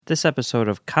This episode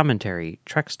of Commentary,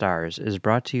 Trek Stars, is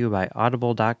brought to you by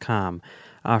Audible.com,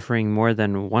 offering more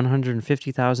than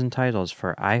 150,000 titles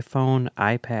for iPhone,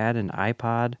 iPad, and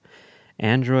iPod,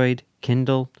 Android,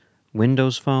 Kindle,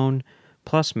 Windows Phone,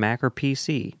 plus Mac or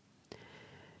PC.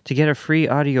 To get a free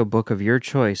audiobook of your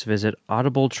choice, visit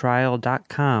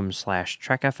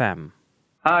audibletrial.com/trekfm.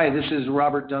 Hi, this is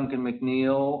Robert Duncan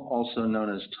McNeil, also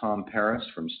known as Tom Paris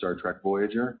from Star Trek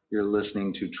Voyager. You're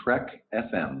listening to Trek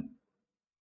FM.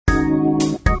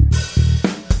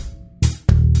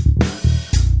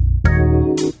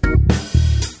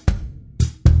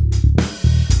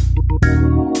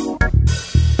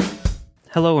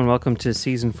 Hello and welcome to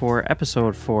Season 4,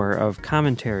 Episode 4 of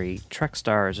Commentary, Trek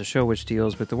Stars, a show which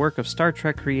deals with the work of Star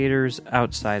Trek creators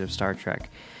outside of Star Trek.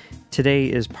 Today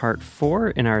is part 4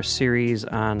 in our series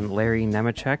on Larry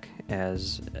Nemecek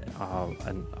as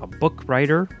a book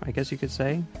writer, I guess you could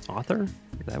say. Author?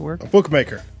 Does that work? A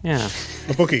bookmaker. Yeah.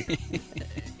 A bookie.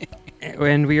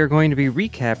 And we are going to be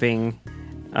recapping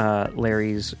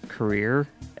Larry's career.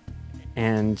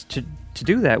 And to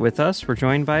do that with us, we're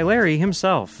joined by Larry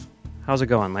himself. How's it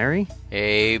going, Larry?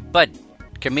 Hey, bud,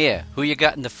 come here. Who you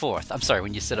got in the fourth? I'm sorry,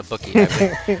 when you said a bookie,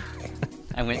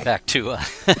 I went back to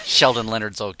Sheldon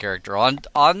Leonard's old character on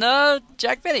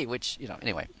Jack Benny, which,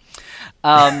 anyway.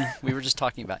 We were just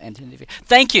talking about Anthony.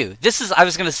 Thank you. I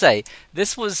was going to say,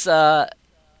 this was, I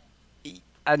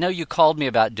know you called me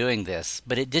about doing this,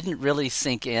 but it didn't really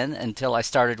sink in until I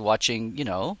started watching,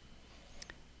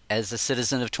 as a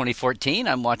citizen of 2014,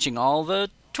 I'm watching all the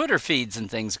Twitter feeds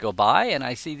and things go by, and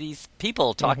I see these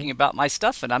people talking about my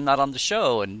stuff, and I'm not on the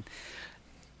show, and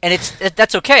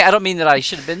that's okay. I don't mean that I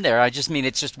should have been there. I just mean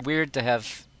it's just weird to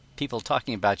have people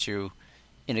talking about you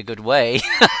in a good way,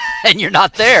 and you're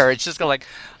not there. It's just like,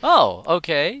 oh,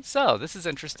 okay, so this is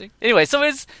interesting. Anyway, so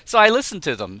I listened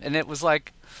to them, and it was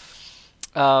like,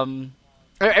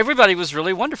 everybody was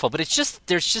really wonderful, but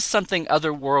there's just something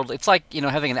otherworldly. It's like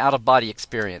having an out of body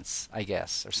experience, I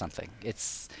guess, or something.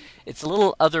 It's a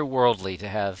little otherworldly to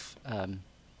have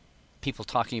people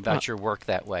talking about your work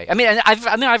that way. I mean,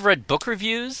 I've read book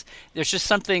reviews. There's just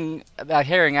something about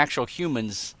hearing actual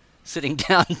humans sitting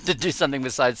down to do something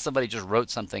besides somebody just wrote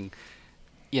something,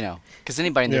 because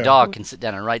anybody and their dog can sit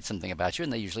down and write something about you,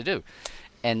 and they usually do.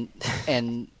 And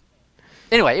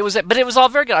anyway, it was all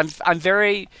very good. I'm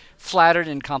very flattered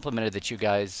and complimented that you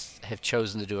guys have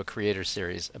chosen to do a creator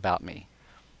series about me.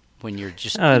 When you're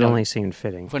just, it only seemed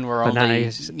fitting. When we're only,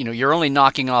 you're only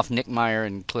knocking off Nick Meyer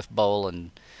and Cliff Bowl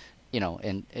and,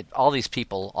 all these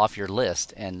people off your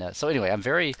list. And so anyway, I'm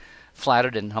very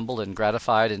flattered and humbled and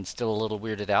gratified and still a little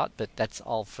weirded out, but that's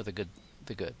all for the good.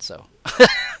 So.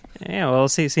 Yeah, well,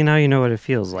 see, now you know what it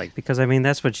feels like, because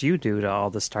that's what you do to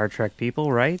all the Star Trek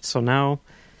people, right? So now,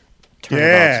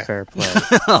 turnabout's fair play.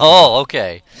 Oh,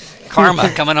 okay.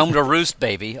 Karma coming home to roost,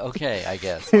 baby. Okay, I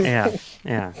guess.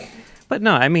 Yeah. But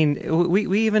no,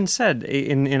 we even said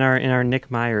in our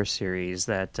Nick Meyer series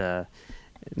that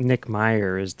Nick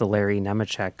Meyer is the Larry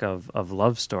Nemecek of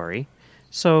Love Story.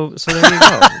 So there you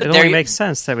go. It only makes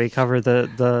sense that we cover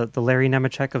the Larry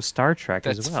Nemecek of Star Trek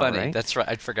as well. That's funny. Right? That's right.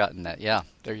 I'd forgotten that. Yeah,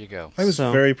 there you go. I was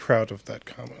very proud of that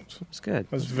comment. It was good.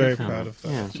 I was very proud of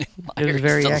that. Yeah. It was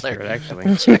very accurate, actually.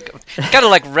 Kind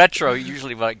of like retro.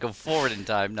 Usually, when I go forward in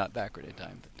time, not backward in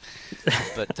time.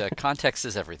 But context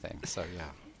is everything. So yeah.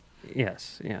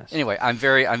 Yes. Anyway, I'm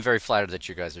very flattered that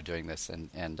you guys are doing this,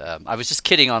 and I was just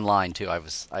kidding online too.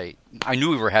 I knew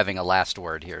we were having a last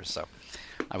word here, so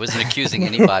I wasn't accusing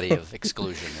anybody of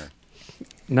exclusion or.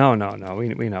 No.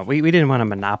 We know. We didn't want to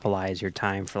monopolize your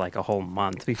time for like a whole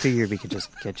month. We figured we could just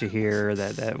get you here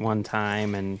that one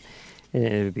time, and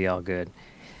it would be all good.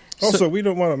 Also, we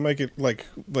don't want to make it like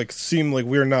seem like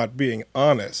we're not being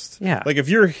honest. Yeah. Like if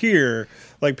you're here,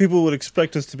 like people would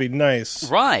expect us to be nice.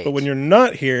 Right. But when you're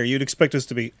not here, you'd expect us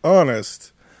to be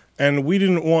honest. And we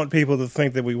didn't want people to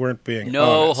think that we weren't being honest.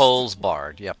 No holes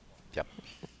barred. Yep.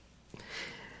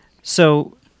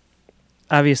 So,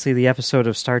 obviously, the episode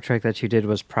of Star Trek that you did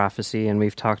was Prophecy, and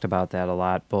we've talked about that a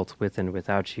lot, both with and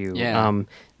without you. Yeah.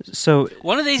 So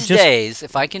one of these days,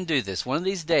 if I can do this, I'm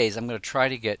going to try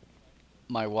to get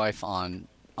my wife on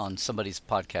somebody's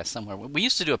podcast somewhere. We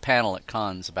used to do a panel at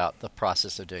cons about the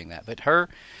process of doing that, but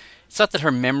it's not that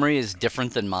her memory is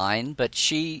different than mine, but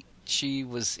she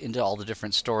was into all the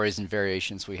different stories and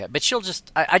variations we had. But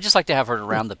I just like to have her to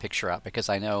round the picture out, because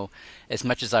I know as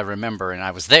much as I remember, and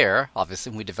I was there, obviously,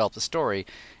 when we developed the story.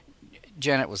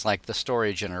 Janet was like the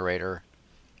story generator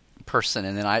person,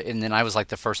 and then I was like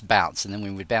the first bounce, and then we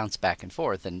would bounce back and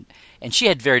forth, and she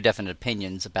had very definite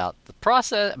opinions about the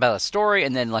process, about a story,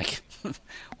 and then like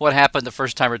what happened the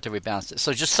first time or two we bounced it.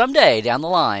 So just someday down the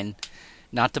line,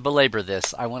 not to belabor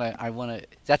this, I want to.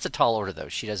 That's a tall order, though.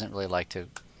 She doesn't really like to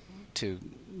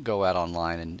go out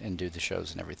online and do the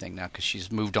shows and everything now because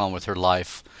she's moved on with her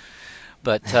life.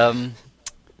 But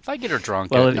if I get her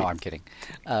drunk, no, I'm kidding.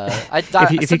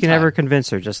 If you can ever convince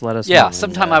her, just let us know. Yeah,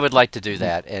 sometime I would like to do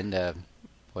that, and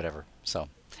whatever. So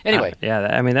anyway,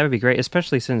 I mean that would be great,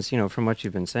 especially since from what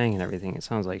you've been saying and everything, it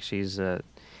sounds like she's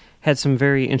had some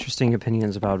very interesting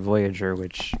opinions about Voyager,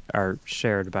 which are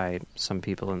shared by some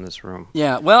people in this room.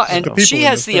 Yeah, well, and she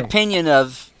has the opinion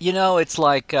of, it's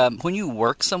like when you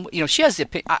work she has the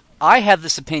opinion. I have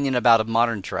this opinion about a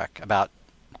modern Trek, about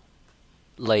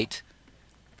late,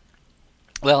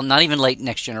 well, not even late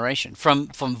Next Generation. From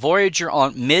Voyager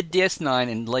on, mid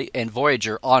DS9 and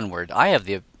Voyager onward, I have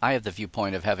the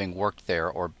viewpoint of having worked there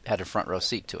or had a front row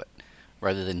seat to it,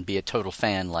 rather than be a total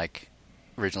fan like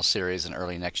original series and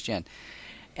early Next Gen.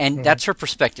 And that's her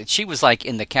perspective. She was like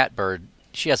in the Catbird,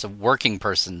 she has a working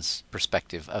person's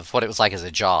perspective of what it was like as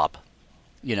a job,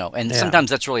 and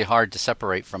sometimes that's really hard to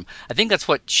separate from. I think that's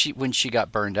what when she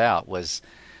got burned out was,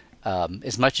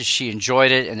 as much as she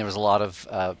enjoyed it and there was a lot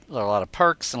of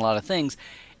perks and a lot of things,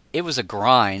 it was a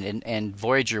grind, and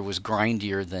Voyager was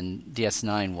grindier than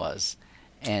DS9 was.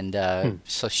 And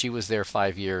so she was there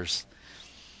 5 years.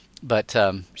 But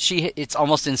it's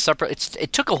almost inseparable.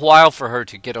 It took a while for her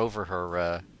to get over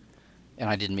her, and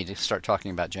I didn't mean to start talking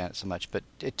about Janet so much, but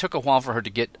it took a while for her to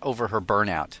get over her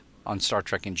burnout on Star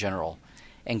Trek in general,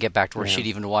 and get back to where she'd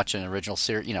even watch an original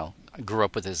series. I grew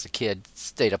up with it as a kid,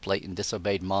 stayed up late and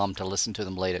disobeyed Mom to listen to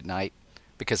them late at night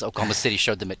because Oklahoma City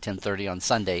showed them at 10:30 on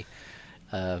Sunday.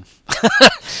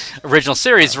 Original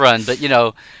series run, but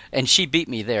and she beat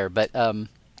me there, but.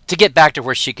 To get back to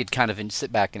where she could kind of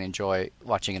sit back and enjoy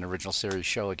watching an original series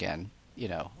show again,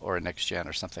 or a Next Gen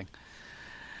or something.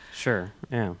 Sure,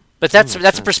 yeah. But that's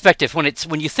a perspective.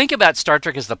 When you think about Star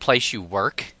Trek as the place you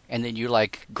work, and then you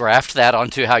graft that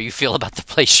onto how you feel about the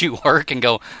place you work, and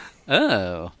go,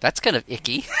 oh, that's kind of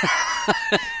icky.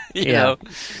 you know.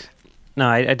 No,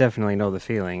 I definitely know the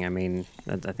feeling. I mean,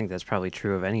 I think that's probably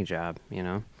true of any job,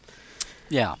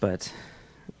 Yeah. But,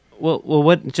 well,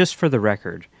 what? Just for the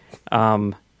record.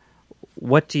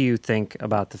 What do you think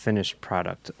about the finished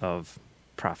product of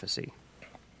Prophecy?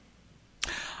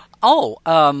 Oh,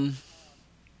 I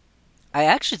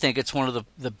actually think it's one of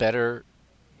the better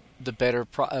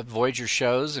Voyager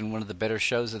shows and one of the better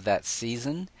shows of that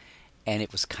season, and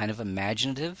it was kind of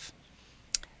imaginative.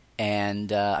 And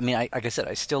like I said,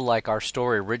 I still like our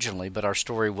story originally, but our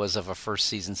story was of a first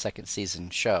season, second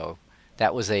season show.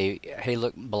 That was hey,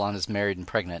 look, B'Elanna's married and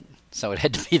pregnant, so it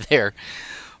had to be there.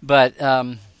 But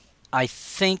I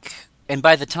think, and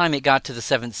by the time it got to the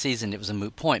seventh season, it was a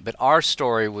moot point. But our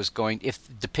story was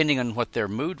depending on what their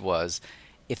mood was,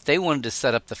 if they wanted to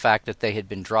set up the fact that they had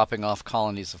been dropping off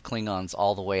colonies of Klingons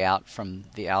all the way out from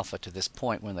the Alpha to this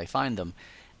point when they find them,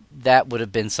 that would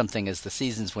have been something as the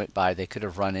seasons went by. They could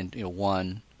have run into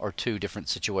one or two different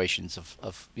situations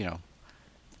of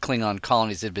Klingon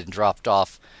colonies that had been dropped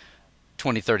off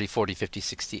 20, 30, 40, 50,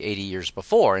 60, 80 years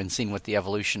before and seen what the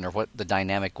evolution or what the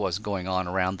dynamic was going on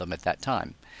around them at that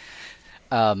time.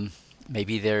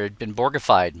 Maybe they had been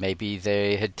Borgified. Maybe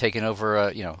they had taken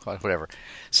over, whatever.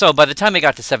 So by the time they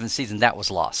got to seventh season, that was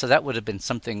lost. So that would have been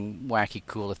something wacky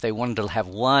cool if they wanted to have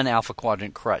one Alpha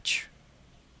Quadrant crutch,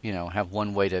 have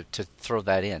one way to throw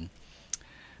that in.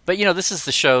 But, this is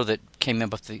the show that came in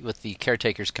with the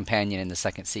Caretaker's Companion in the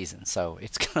second season. So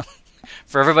it's kind of...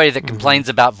 For everybody that complains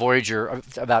about Voyager,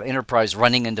 about Enterprise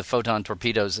running into photon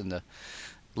torpedoes in the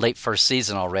late first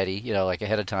season already,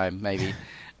 ahead of time maybe,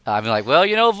 I'm like,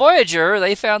 well, Voyager,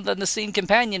 they found the Nicene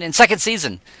Companion in second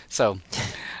season. So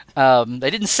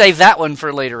they didn't save that one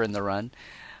for later in the run.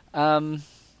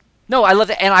 No, I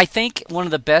love it. And I think one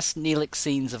of the best Neelix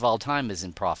scenes of all time is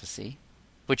in Prophecy,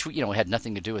 which, had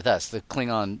nothing to do with us. The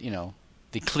Klingon,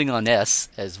 the Klingoness,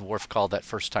 as Worf called that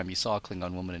first time you saw a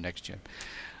Klingon woman in Next Gen.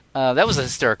 That was a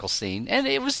hysterical scene, and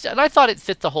I thought it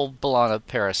fit the whole B'Elanna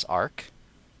Paris arc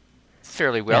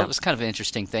fairly well. Yeah. It was kind of an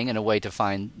interesting thing and a way to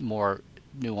find more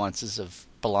nuances of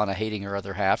B'Elanna hating her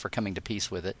other half or coming to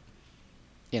peace with it.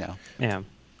 Yeah. I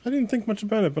didn't think much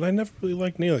about it, but I never really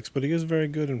liked Neelix, but he is very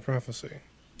good in Prophecy.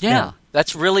 Yeah.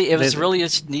 It was really a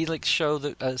Neelix show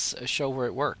a show where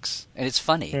it works, and it's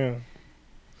funny. Yeah.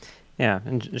 Yeah,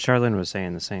 and Charlene was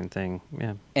saying the same thing.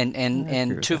 Yeah, and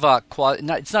Tuvok,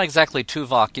 it's not exactly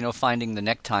Tuvok, finding the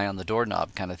necktie on the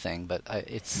doorknob kind of thing, but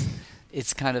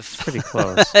it's kind of pretty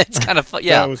close. It's kind of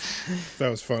yeah. That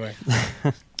was funny.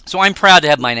 So I'm proud to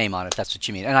have my name on it. That's what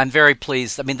you mean, and I'm very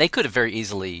pleased. I mean, they could have very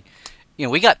easily,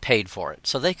 we got paid for it,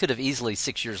 so they could have easily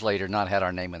 6 years later not had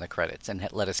our name in the credits and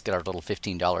let us get our little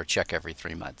 $15 check every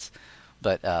 3 months.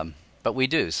 But But we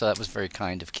do, so that was very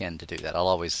kind of Ken to do that. I'll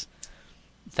always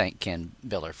thank Ken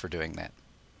Biller for doing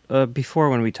that. Before,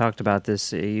 when we talked about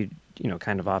this, you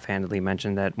kind of offhandedly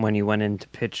mentioned that when you went in to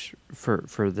pitch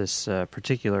for this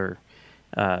particular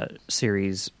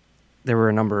series, there were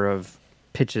a number of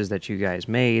pitches that you guys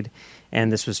made,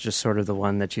 and this was just sort of the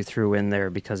one that you threw in there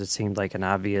because it seemed like an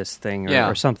obvious thing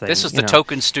or something. This was the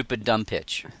token stupid dumb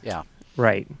pitch. Yeah.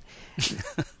 Right.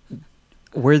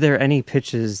 Were there any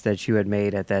pitches that you had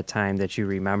made at that time that you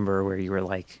remember where you were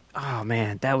like, oh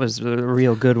man, that was a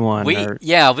real good one?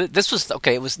 This was,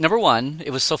 okay, it was number one.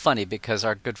 It was so funny because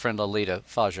our good friend Lolita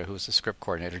Faja, who was the script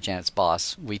coordinator, Janet's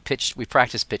boss, we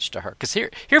practice pitched to her. Because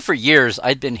here for years,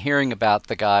 I'd been hearing about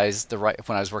the guys, when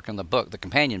I was working on the book, the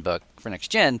companion book for Next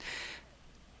Gen.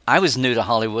 I was new to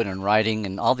Hollywood and writing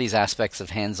and all these aspects of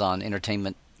hands-on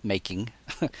entertainment making.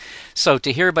 So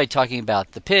to hear everybody talking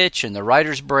about the pitch and the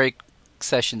writer's break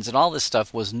sessions and all this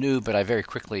stuff was new, but I very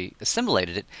quickly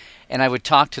assimilated it. And I would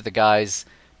talk to the guys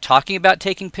talking about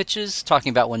taking pitches,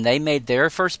 talking about when they made their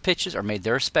first pitches or made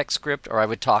their spec script, or I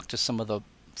would talk to some of the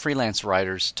freelance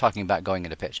writers talking about going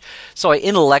into pitch. So I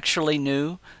intellectually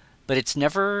knew, but it's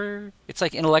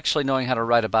like intellectually knowing how to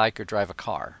ride a bike or drive a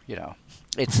car,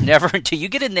 It's never until you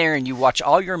get in there and you watch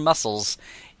all your muscles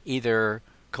either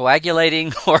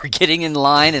coagulating or getting in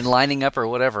line and lining up or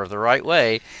whatever the right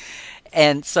way.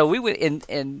 And so we would,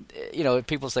 and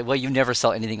people say, well, you never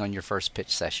sell anything on your first pitch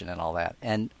session and all that.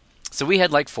 And so we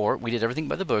had we did everything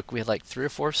by the book. We had like 3 or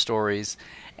 4 stories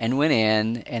and went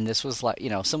in, and this was like,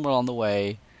 somewhere along the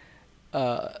way.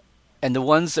 And the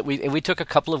ones that we took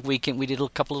we did a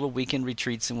couple little weekend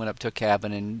retreats and went up to a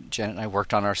cabin, and Janet and I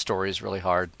worked on our stories really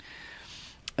hard.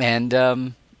 And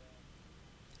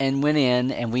went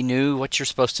in, and we knew what you're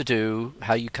supposed to do,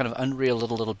 how you kind of unreel it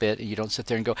a little bit, and you don't sit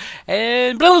there and go,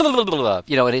 and blah, blah, blah,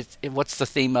 blah, and what's the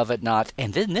theme of it, not,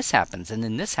 and then this happens, and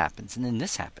then this happens, and then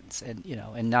this happens, and,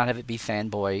 and not have it be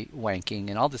fanboy wanking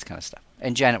and all this kind of stuff.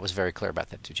 And Janet was very clear about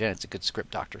that, too. Janet's a good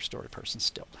script doctor, story person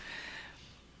still.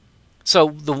 So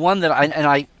the one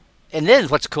that and then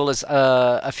what's cool is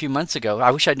a few months ago,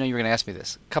 I wish I'd known you were going to ask me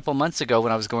this. A couple months ago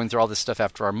when I was going through all this stuff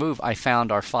after our move, I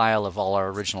found our file of all our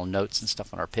original notes and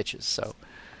stuff on our pitches. So,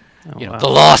 wow. The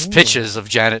lost pitches of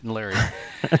Janet and Larry.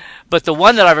 But the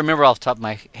one that I remember off the top of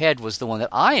my head was the one that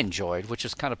I enjoyed, which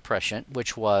was kind of prescient,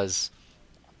 which was,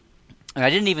 and I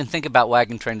didn't even think about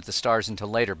Wagon Train to the Stars until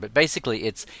later, but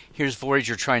basically here's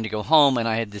Voyager trying to go home, and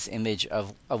I had this image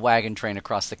of a wagon train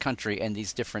across the country, and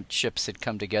these different ships had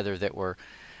come together that were,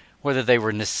 whether they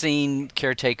were Nassine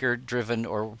caretaker driven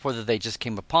or whether they just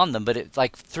came upon them, but it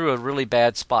like through a really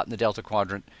bad spot in the Delta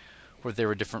Quadrant where there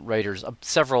were different raiders.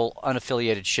 Several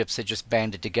unaffiliated ships had just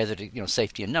banded together to,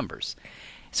 safety in numbers.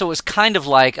 So it was kind of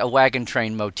like a wagon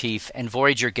train motif, and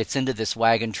Voyager gets into this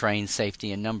wagon train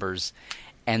safety in numbers,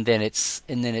 and then it's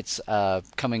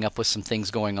coming up with some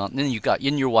things going on. And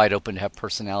then you're wide open to have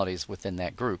personalities within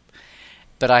that group.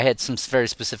 But I had some very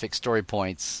specific story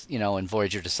points, and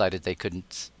Voyager decided they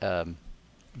couldn't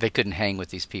hang with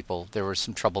these people. There were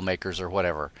some troublemakers or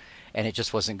whatever, and it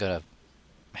just wasn't going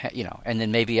to, And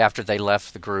then maybe after they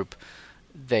left the group,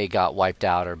 they got wiped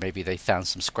out, or maybe they found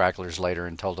some scragglers later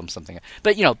and told them something.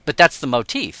 But but that's the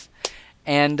motif.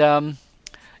 And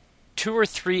 2 or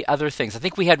 3 other things. I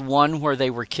think we had one where they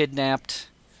were kidnapped.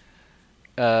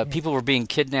 People were being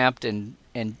kidnapped, and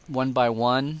one by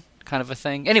one. Kind of a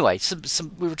thing. Anyway,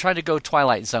 we were trying to go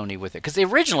Twilight Zone-y with it because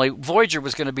originally Voyager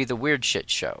was going to be the weird shit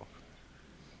show.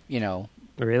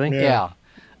 Really? Yeah.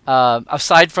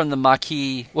 Aside from the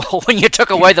Maquis, when you took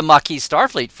away the Maquis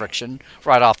Starfleet friction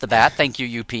right off the bat, thank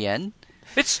you UPN.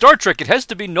 It's Star Trek. It has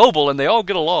to be noble, and they all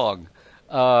get along.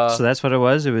 So that's what it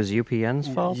was. It was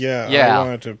UPN's fault. Yeah. I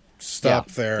wanted to stop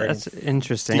there. That's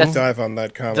interesting. Deep dive on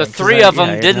that comment. The 3 of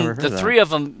them didn't. The 3 of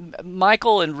them,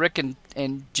 Michael and Rick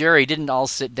and Jerry, didn't all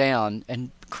sit down and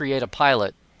create a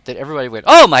pilot that everybody went,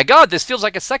 oh my God, this feels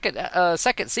like a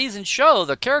second season show.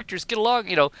 The characters get along.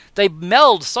 They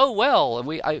meld so well. And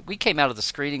we came out of the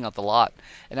screening of the lot,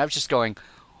 and I was just going,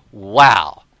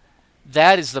 wow,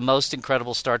 that is the most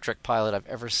incredible Star Trek pilot I've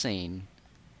ever seen,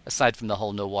 aside from the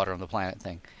whole no water on the planet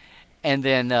thing. And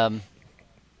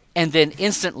then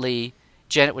instantly,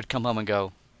 Janet would come home and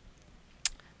go,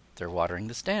 they're watering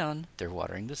this down. They're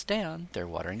watering this down. They're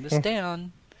watering this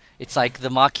down. It's like the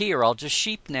Maquis are all just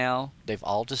sheep now. They've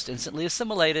all just instantly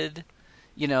assimilated.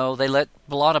 They let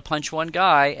B'Elanna punch one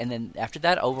guy, and then after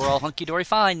that, overall hunky-dory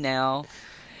fine now.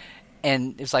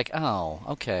 And it's like, oh,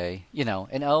 okay.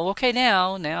 Okay,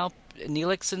 now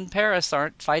Neelix and Paris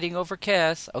aren't fighting over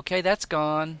Kes. Okay, that's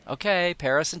gone. Okay,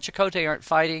 Paris and Chakotay aren't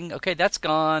fighting. Okay, that's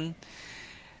gone.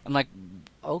 I'm like,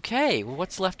 okay, well,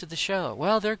 what's left of the show?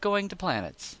 Well, they're going to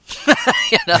planets.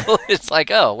 It's like,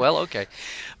 oh, well, okay.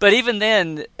 But even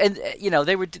then, and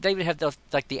they would have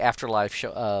the afterlife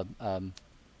show.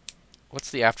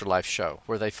 What's the afterlife show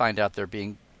where they find out they're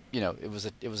being, it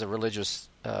was a religious.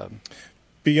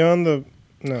 Beyond the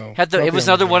no. It was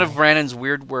another one of Brannon's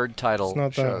weird word title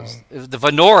not shows. That It was the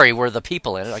Venori were the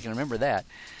people in it. I can remember that.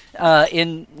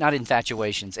 Not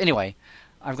Infatuations. Anyway,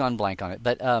 I've gone blank on it,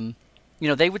 but.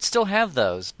 They would still have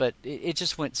those, but it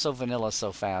just went so vanilla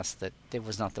so fast that it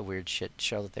was not the weird shit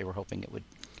show that they were hoping it would.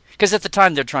 Because at the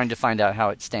time they're trying to find out how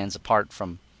it stands apart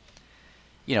from,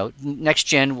 Next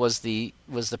Gen was the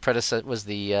predecessor,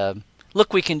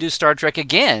 look, we can do Star Trek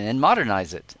again and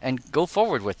modernize it and go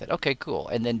forward with it. Okay, cool.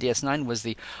 And then DS9 was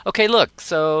okay, look,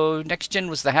 so Next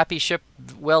Gen was the happy ship,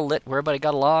 well lit, where everybody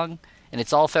got along, and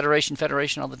it's all Federation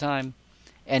all the time.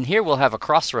 And here we'll have a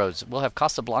crossroads. We'll have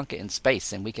Casablanca in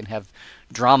space, and we can have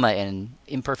drama and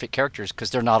imperfect characters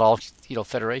because they're not all,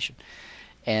 Federation.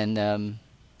 And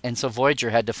so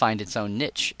Voyager had to find its own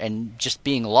niche. And just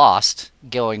being lost,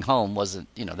 going home wasn't,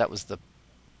 that was the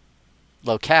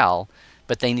locale.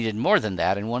 But they needed more than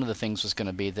that. And one of the things was going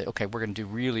to be that, okay, we're going to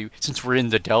do since we're in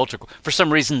the Delta, for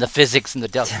some reason the physics in the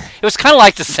Delta. It was kind of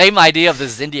like the same idea of the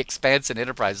Xindi Expanse and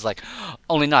Enterprise. It's like,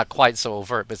 only not quite so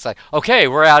overt. But it's like, okay,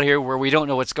 we're out here where we don't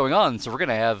know what's going on. So we're going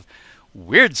to have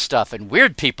weird stuff and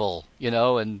weird people,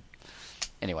 and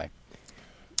anyway.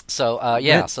 So,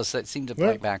 so it seemed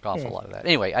to back off a lot of that.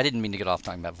 Anyway, I didn't mean to get off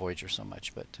talking about Voyager so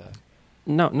much, but...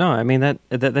 No, I mean,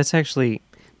 that's actually...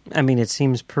 I mean, it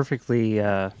seems perfectly...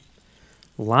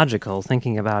 logical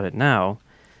thinking about it now,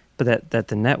 but that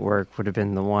the network would have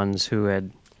been the ones who had,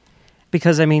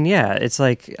 because I mean, it's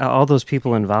like all those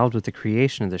people involved with the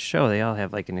creation of the show, they all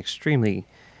have like an extremely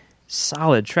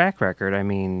solid track record. I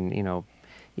mean,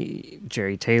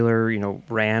 Jerry Taylor,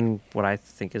 ran what I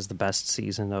think is the best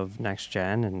season of Next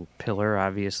Gen, and Pillar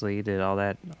obviously did all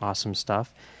that awesome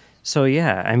stuff. So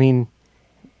I mean,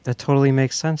 that totally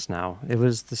makes sense now. It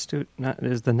was it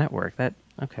was the network.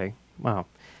 Okay, wow.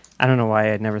 I don't know why I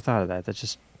had never thought of that. That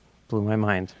just blew my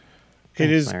mind.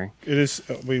 Thanks, Larry. It is.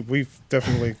 We've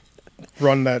definitely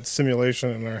run that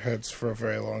simulation in our heads for a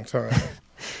very long time.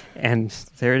 And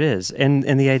there it is. And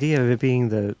the idea of it being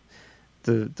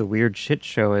the weird shit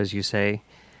show, as you say.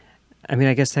 I mean,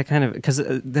 I guess that kind of, because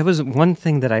there was one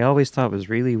thing that I always thought was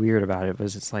really weird about it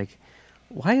was it's like,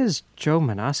 why is Joe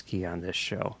Menosky on this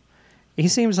show? He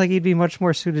seems like he'd be much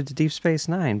more suited to Deep Space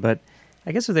Nine, but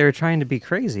I guess if they were trying to be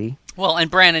crazy. Well,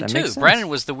 and Brannon too. Brannon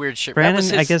was the weird shit. Brannon,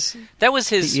 I guess that was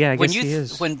his. Yeah, I guess he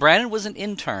is. When Brannon was an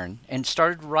intern and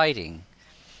started writing,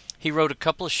 he wrote a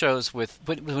couple of shows with.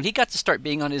 When he got to start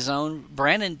being on his own,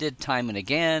 Brannon did Time and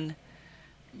Again.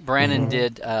 Brannon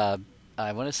did. I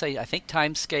want to say, I think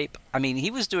Timescape. I mean, he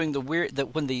was doing the weird.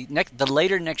 When the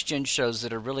later Next Gen shows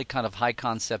that are really kind of high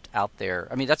concept out there.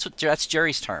 I mean, that's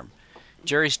Jerry's term.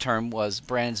 Jerry's term was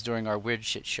Brannon's doing our weird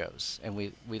shit shows, and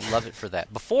we love it for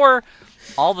that. Before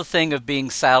all the thing of being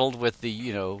saddled with the,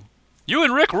 you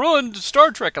and Rick ruined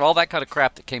Star Trek and all that kind of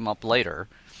crap that came up later,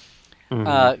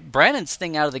 Brannon's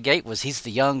thing out of the gate was he's the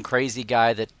young, crazy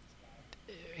guy that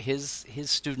his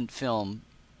student film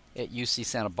at UC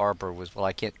Santa Barbara was, well,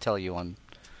 I can't tell you on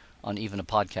even a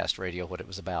podcast radio what it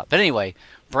was about. But anyway,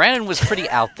 Brannon was pretty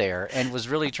out there and was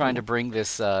really trying to bring this,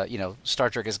 Star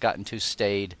Trek has gotten too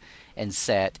staid and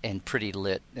set and pretty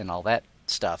lit and all that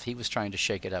stuff. He was trying to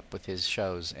shake it up with his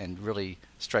shows and really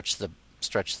stretch the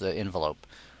envelope.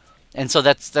 And so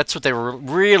that's what they were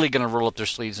really going to roll up their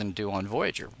sleeves and do on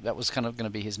Voyager. That was kind of going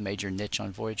to be his major niche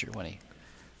on Voyager when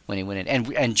he went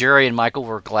in. And Jerry and Michael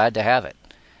were glad to have it.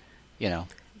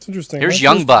 It's interesting. Here's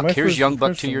Young Buck. Here's Young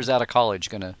Buck 2 years out of college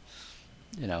gonna,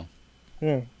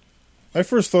 Yeah. I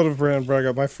first thought of Brandon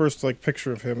Braga. My first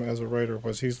picture of him as a writer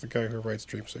was he's the guy who writes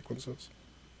dream sequences.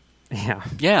 Yeah.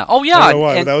 Yeah. Oh, yeah. I don't know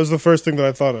why, but that was the first thing that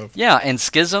I thought of. Yeah, and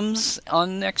Schisms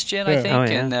on Next Gen, I think. Oh,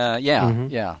 yeah.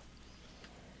 And yeah.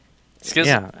 Schism.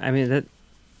 Yeah, I mean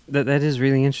that is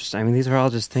really interesting. I mean, these are all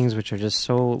just things which are just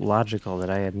so logical that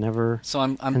I had never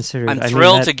considered. I'm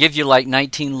thrilled to give you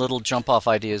 19 little jump off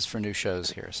ideas for new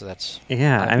shows here. So that's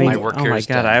my work oh here my is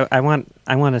god, done.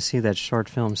 I want to see that short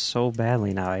film so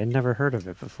badly now. I had never heard of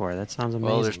it before. That sounds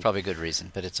amazing. Well, there's probably good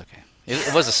reason, but it's okay.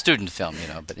 It was a student film,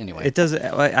 But anyway, it does.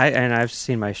 And I've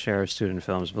seen my share of student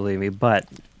films, believe me. But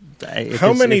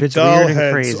how many doll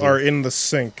heads are in the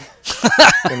sink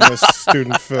in this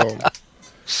student film?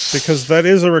 Because that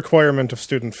is a requirement of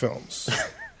student films.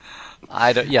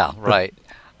 Yeah, right.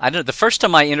 I don't. The first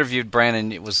time I interviewed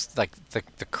Brannon, it was like the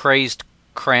crazed,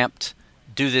 cramped,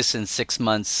 do this in 6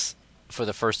 months for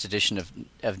the first edition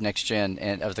of Next Gen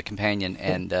and of the Companion,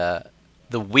 and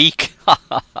the week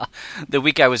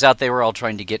I was out, they were all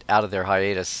trying to get out of their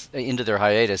hiatus, into their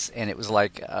hiatus, and it was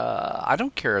like, I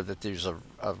don't care that there's a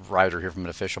writer here from an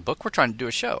official book. We're trying to do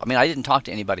a show. I mean, I didn't talk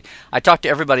to anybody. I talked to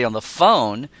everybody on the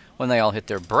phone when they all hit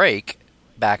their break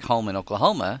back home in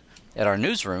Oklahoma at our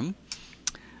newsroom.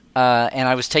 And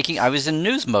I was in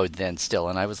news mode then still,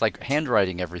 and I was like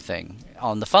handwriting everything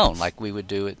on the phone like we would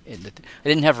do it. I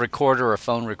didn't have a recorder or a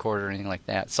phone recorder or anything like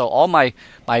that. So all my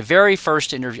very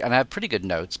first interview, and I have pretty good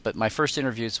notes, but my first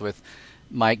interviews with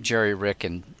Mike, Jerry, Rick,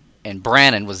 and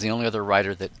Brannon was the only other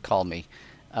writer that called me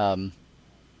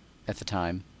at the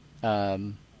time.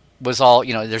 Was all,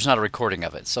 there's not a recording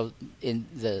of it. So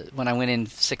when I went in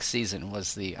sixth season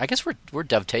was I guess we're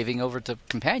dovetailing over to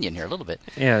Companion here a little bit.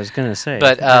 Yeah, I was going to say.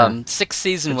 But sixth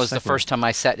season was the first time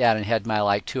I sat down and had my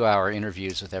 2-hour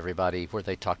interviews with everybody where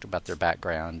they talked about their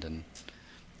background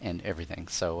and everything.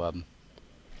 So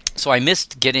I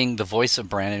missed getting the voice of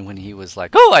Brannon when he was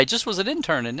like, "Oh, I just was an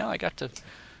intern and now I got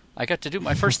to do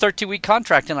my first 13-week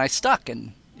contract and I stuck,"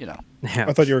 and Yeah.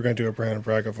 I thought you were going to do a Brandon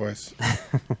Braga voice.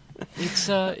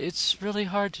 It's really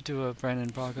hard to do a Brandon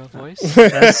Braga voice.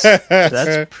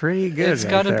 That's pretty good. It's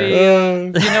got to be,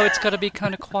 it's got to be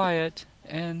kind of quiet.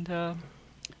 And I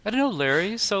don't know,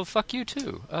 Larry. So fuck you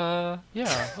too.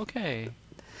 Yeah, okay.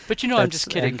 But I'm just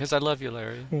kidding because I love you,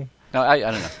 Larry. No, I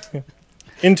don't know.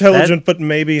 Intelligent, but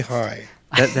maybe high.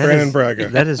 Brandon Braga.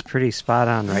 That is pretty spot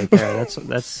on right there.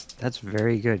 That's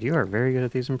very good. You are very good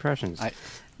at these impressions.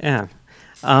 Yeah.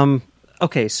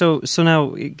 Okay, so now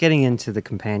getting into the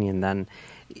Companion then,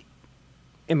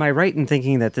 am I right in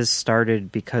thinking that this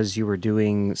started because you were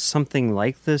doing something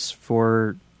like this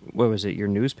for, what was it, your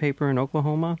newspaper in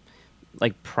Oklahoma?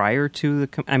 Like prior to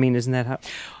isn't that how?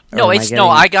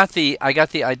 I got the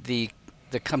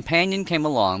Companion came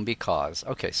along because,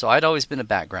 so I'd always been a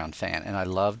background fan and I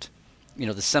loved,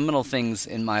 the seminal things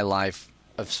in my life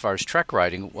as far as Trek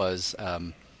writing was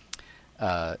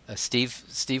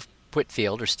Steve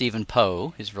Whitfield, or Stephen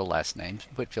Poe, his real last name.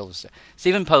 Whitfield was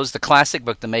Stephen Poe's The Classic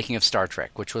Book, The Making of Star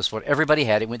Trek, which was what everybody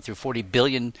had. It went through 40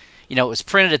 billion. It was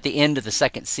printed at the end of the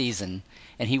second season,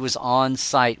 and he was on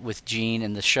site with Gene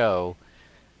in the show,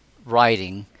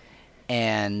 writing,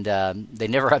 and they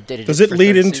never updated it. Does it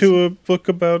lead into a book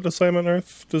about Assignment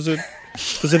Earth? Does it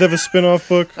have a spin-off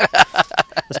book?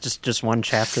 That's just one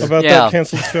chapter about that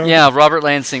canceled show. Yeah, Robert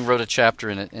Lansing wrote a chapter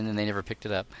in it, and then they never picked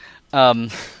it up.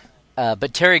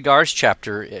 But Terry Garr's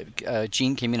chapter,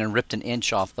 Gene came in and ripped an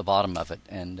inch off the bottom of it.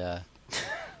 And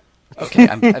okay,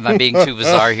 am I being too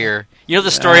bizarre here? You know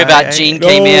the story about Gene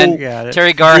came in,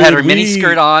 Terry Garr had her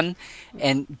miniskirt on,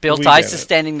 and Bill Tice is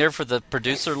standing there for the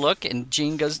producer look, and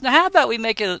Gene goes, "Now how about we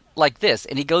make it like this?"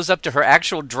 And he goes up to her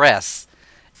actual dress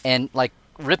and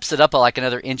rips it up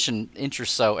another inch or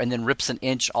so, and then rips an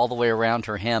inch all the way around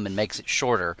her hem and makes it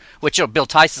shorter. Which Bill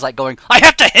Tice is going, "I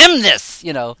have to hem this,"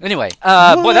 Anyway,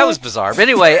 boy, that was bizarre. But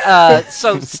anyway,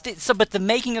 but the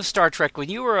making of Star Trek when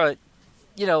you were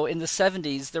in the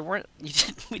 70s,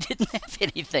 we didn't have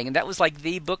anything, and that was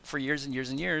the book for years and years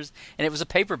and years, and it was a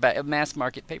paperback, a mass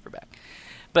market paperback.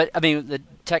 But the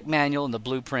tech manual and the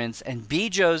blueprints and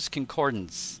Bijo's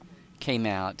Concordance came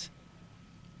out.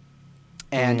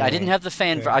 And I didn't have the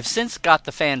fan. I've since got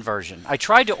the fan version. I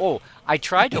tried to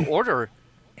order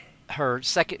her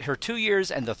 2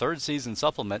 years and the third season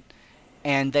supplement,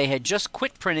 and they had just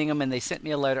quit printing them. And they sent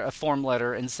me a form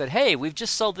letter, and said, "Hey, we've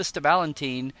just sold this to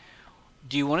Ballantine.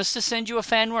 Do you want us to send you a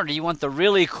fan one, or do you want the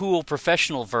really cool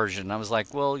professional version?" And I was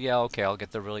like, "Well, yeah, okay, I'll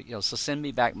get the really, so send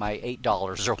me back my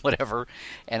 $8 or whatever,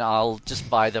 and I'll just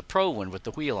buy the pro one with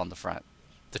the wheel on the front."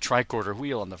 The tricorder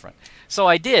wheel on the front. So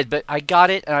I did, but I got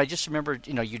it, and I just remembered,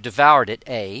 you devoured it,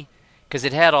 because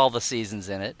it had all the seasons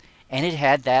in it, and it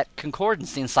had that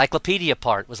concordance. The encyclopedia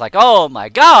part was like, oh my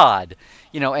God!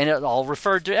 And it all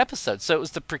referred to episodes. So it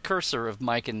was the precursor of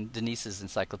Mike and Denise's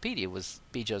encyclopedia, was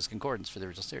Bijo's Concordance for the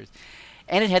original series.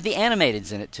 And it had the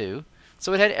animateds in it, too.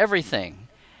 So it had everything.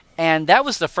 And that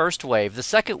was the first wave. The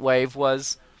second wave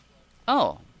was,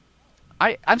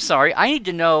 I'm sorry, I need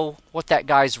to know what that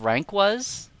guy's rank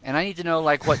was, and I need to know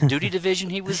what duty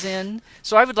division he was in.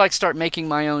 So I would start making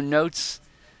my own notes,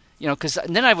 because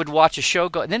then I would watch a show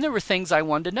go, and then there were things I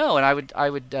wanted to know, and I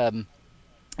would, and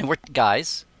we're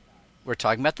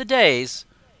talking about the days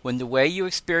when the way you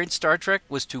experienced Star Trek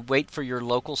was to wait for your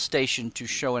local station to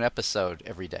show an episode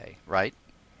every day, right?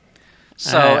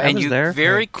 So, and you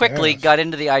very quickly got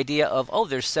into the idea of,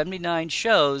 there's 79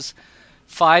 shows,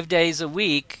 5 days a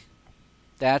week.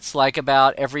 That's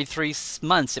about every 3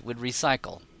 months it would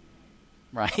recycle,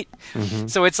 right? Mm-hmm.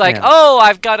 So it's I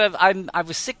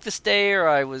was sick this day, or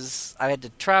I had to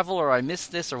travel, or I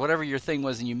missed this, or whatever your thing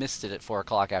was, and you missed it at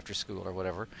 4:00 after school or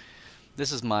whatever.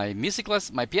 this is my music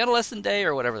lesson, my piano lesson day,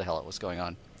 or whatever the hell it was going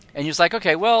on. And he was like,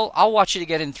 okay, well, I'll watch it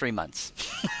again in 3 months.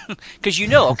 Because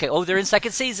okay, they're in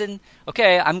second season.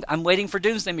 Okay, I'm waiting for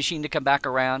Doomsday Machine to come back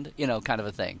around, kind of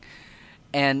a thing.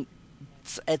 And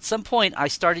at some point, I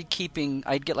started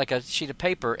I'd get like a sheet of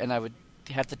paper, and I would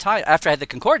have the time. After I had the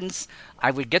concordance,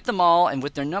 I would get them all and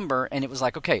with their number, and it was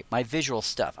like, okay, my visual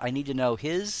stuff. I need to know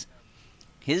his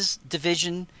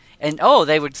division. And,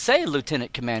 they would say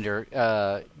Lieutenant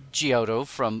Commander Giotto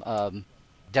from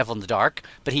Devil in the Dark,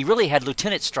 but he really had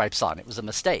lieutenant stripes on. It was a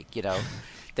mistake,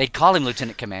 They'd call him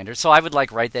Lieutenant Commander, so I would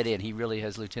write that in. He really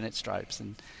has lieutenant stripes,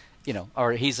 and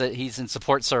or he's in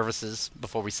support services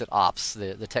before we said ops.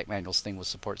 The tech manuals thing was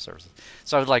support services.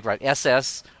 So I would write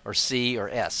SS or C or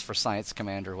S for Science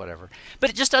Commander or whatever.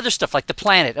 But just other stuff like the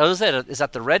planet. Is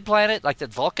that the red planet, like the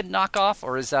Vulcan knockoff,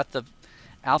 or is that the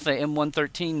Alpha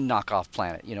M113 knockoff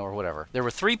planet, or whatever? There were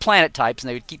 3 planet types, and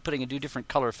they would keep putting a new different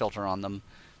color filter on them.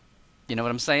 You know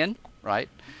what I'm saying? Right?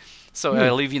 So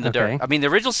I'll leave you in the dirt. I mean, the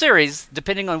original series,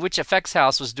 depending on which effects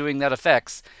house was doing that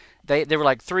effects, they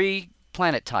were 3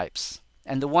 planet types.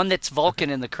 And the one that's Vulcan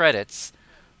in the credits,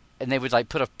 and they would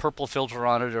put a purple filter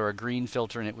on it or a green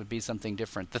filter, and it would be something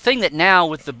different. The thing that now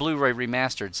with the Blu-ray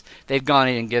remasters, they've gone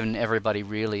in and given everybody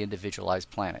really individualized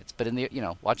planets. But in the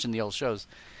watching the old shows.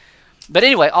 But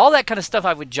anyway, all that kind of stuff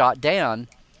I would jot down.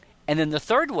 And then the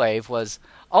third wave was,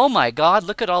 oh my God,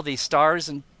 look at all these stars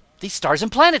and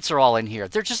planets are all in here.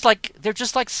 They're just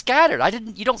like scattered.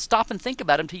 You don't stop and think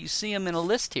about them until you see them in a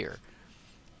list here.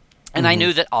 And I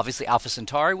knew that obviously Alpha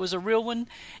Centauri was a real one,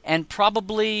 and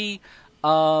probably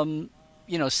Sigma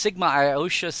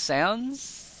Iota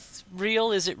sounds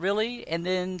real. Is it really? And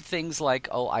then things like,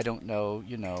 I don't know,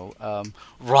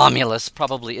 Romulus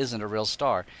probably isn't a real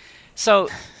star. So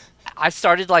I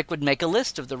started would make a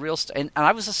list of the real and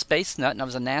I was a space nut, and I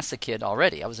was a NASA kid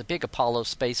already. I was a big Apollo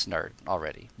space nerd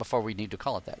already before we need to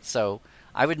call it that. So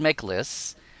I would make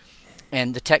lists,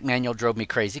 and the tech manual drove me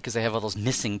crazy because they have all those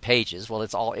missing pages. Well,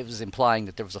 it was implying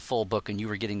that there was a full book, and you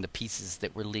were getting the pieces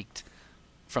that were leaked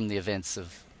from the events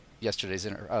of yesterday's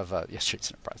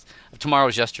Enterprise, of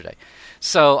tomorrow's yesterday.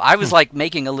 So I was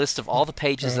making a list of all the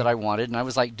pages that I wanted, and I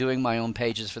was doing my own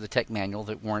pages for the tech manual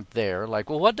that weren't there.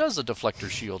 What does a deflector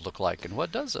shield look like, and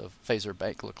what does a phaser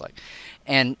bank look like?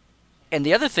 And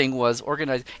the other thing was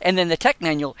organized, and then the tech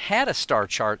manual had a star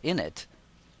chart in it.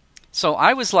 So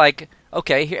I was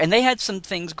okay, here, and they had some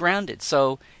things grounded.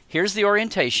 So here's the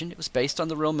orientation. It was based on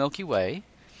the real Milky Way.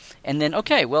 And then,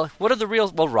 okay, well, what are the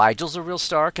real... Well, Rigel's a real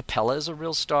star. Capella is a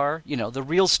real star. The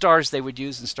real stars they would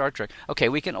use in Star Trek. Okay,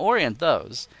 we can orient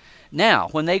those. Now,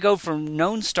 when they go from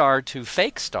known star to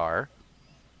fake star,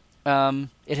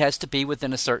 it has to be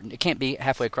within a certain... It can't be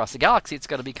halfway across the galaxy. It's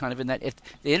got to be kind of in that... If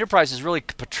the Enterprise is really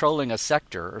patrolling a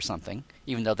sector or something,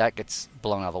 even though that gets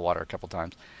blown out of the water a couple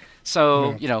times.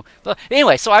 So, But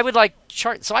anyway, so I would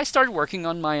chart... So I started working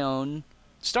on my own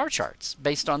star charts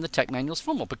based on the tech manual's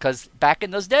formula, because back in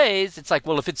those days it's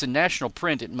if it's in national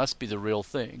print, it must be the real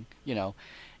thing,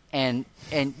 and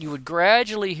you would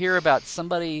gradually hear about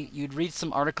somebody. You'd read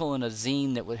some article in a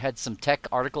zine that had some tech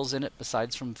articles in it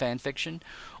besides from fan fiction,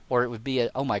 or it would be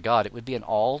it would be an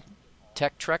all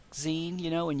tech Trek zine,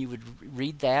 and you would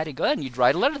read that and go ahead and you'd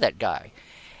write a letter to that guy,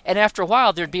 and after a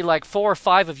while there'd be 4 or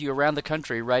 5 of you around the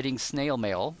country writing snail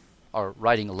mail, or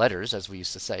writing letters, as we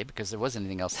used to say, because there wasn't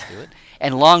anything else to do it.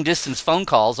 And long-distance phone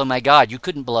calls, oh my God, you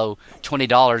couldn't blow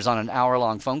 $20 on an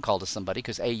hour-long phone call to somebody,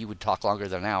 because A, you would talk longer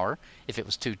than an hour if it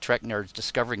was 2 Trek nerds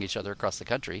discovering each other across the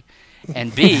country.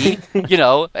 And B, it's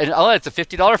a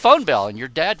 $50 phone bill, and your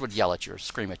dad would yell at you or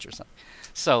scream at you or something.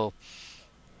 So,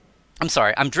 I'm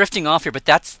sorry, I'm drifting off here, but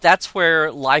that's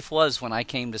where life was when I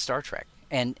came to Star Trek.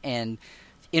 And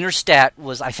Interstat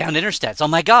I found Interstats, oh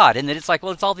my God, and then it's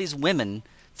it's all these women,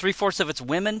 3/4 of it's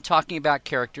women talking about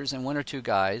characters and 1 or 2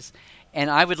 guys, and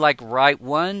I would write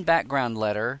one background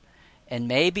letter, and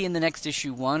maybe in the next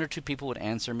issue 1 or 2 people would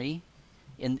answer me.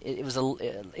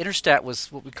 Interstat was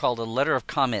what we called a letter of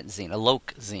comment zine, a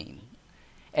LOC zine,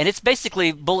 and it's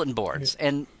basically bulletin boards,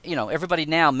 and everybody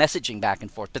now messaging back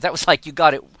and forth. But that was you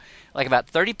got it about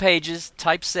 30 pages,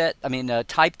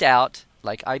 typed out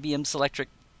like IBM Selectric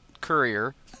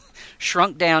Courier,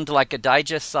 shrunk down to a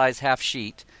digest size half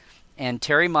sheet. And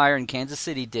Terry Meyer in Kansas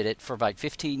City did it for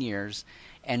 15 years.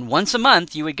 And once a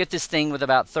month, you would get this thing with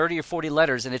about 30 or 40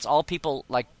 letters, and it's all people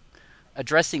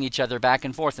addressing each other back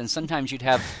and forth. And sometimes you'd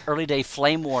have early day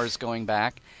flame wars going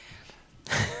back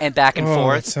and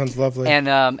forth. That sounds lovely. And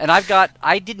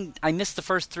I missed the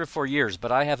first 3 or 4 years,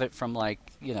 but I have it from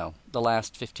the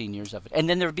last 15 years of it. And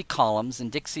then there would be columns,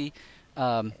 and Dixie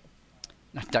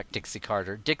not Dixie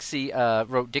Carter. Dixie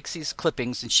wrote Dixie's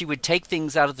clippings, and she would take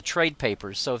things out of the trade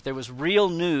papers. So if there was real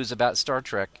news about Star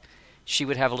Trek, she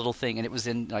would have a little thing, and it was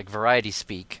in like variety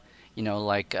speak,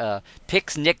 like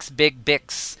Pix, Nix, Big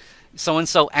Bix,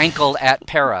 so-and-so ankle at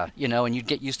Para, and you'd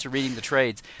get used to reading the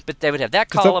trades. But they would have that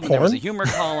column, and there was a humor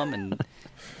column, and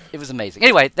it was amazing.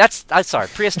 Anyway, I'm sorry,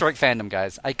 prehistoric fandom,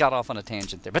 guys. I got off on a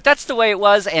tangent there. But that's the way it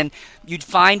was, and you'd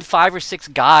find 5 or 6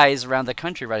 guys around the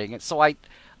country writing it. So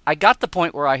I got the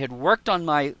point where I had worked on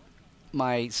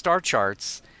my star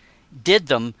charts, did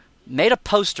them, made a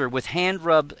poster with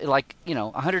hand-rubbed,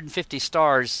 150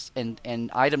 stars and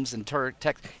items and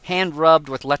text, hand-rubbed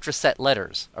with Letraset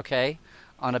letters, okay,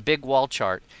 on a big wall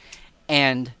chart.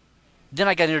 And then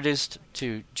I got introduced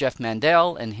to Jeff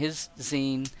Mandel and his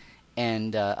zine,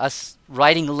 and us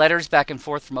writing letters back and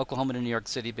forth from Oklahoma to New York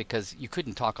City because you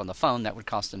couldn't talk on the phone. That would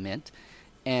cost a mint.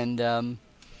 And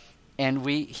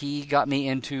he got me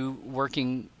into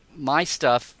working my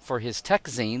stuff for his tech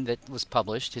zine that was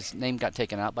published. His name got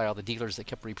taken out by all the dealers that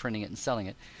kept reprinting it and selling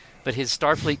it. But his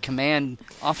Starfleet Command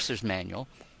Officer's Manual.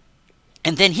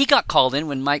 And then he got called in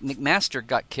when Mike McMaster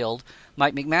got killed.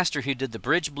 Mike McMaster, who did the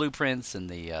bridge blueprints and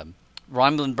the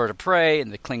Romulan Bird of Prey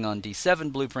and the Klingon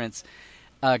D7 blueprints,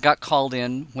 got called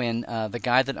in when the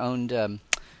guy that owned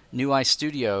New Eye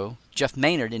Studio, Jeff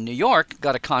Maynard in New York,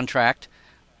 got a contract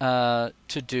to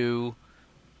do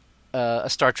a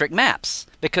Star Trek maps.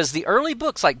 Because the early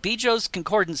books, like Bijo's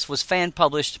Concordance, was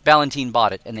fan-published. Ballantine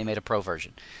bought it, and they made a pro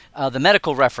version. The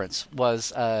medical reference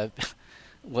was Doug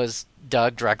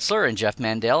Drexler and Jeff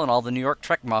Mandel and all the New York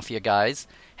Trek Mafia guys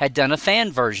had done a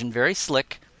fan version, very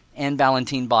slick, and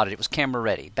Ballantine bought it. It was camera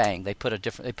ready. Bang! They put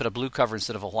a blue cover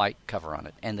instead of a white cover on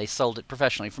it, and they sold it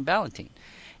professionally from Ballantine.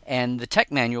 And the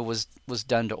tech manual was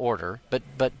done to order,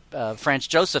 but Franz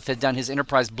Joseph had done his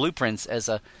Enterprise blueprints as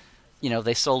a,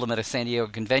 they sold them at a San Diego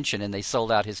convention, and they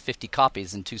sold out his 50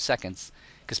 copies in 2 seconds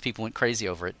because people went crazy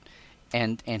over it,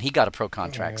 and he got a pro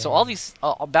contract. So all these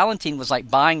Ballantine was like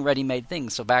buying ready-made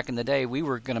things. So back in the day, we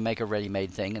were going to make a ready-made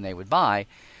thing, and they would buy.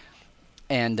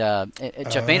 And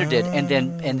Jeff Maynard did, and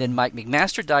then Mike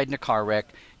McMaster died in a car wreck.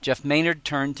 Jeff Maynard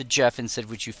turned to Jeff and said,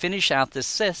 "Would you finish out this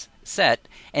set?"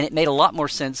 And it made a lot more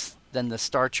sense than the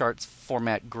star charts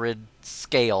format grid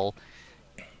scale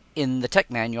in the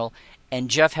tech manual. And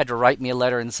Jeff had to write me a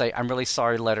letter and say, "I'm really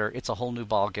sorry, letter. It's a whole new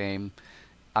ball game.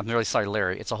 I'm really sorry,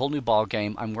 Larry. It's a whole new ball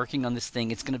game. I'm working on this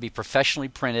thing. It's going to be professionally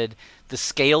printed. The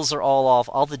scales are all off.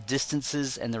 All the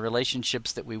distances and the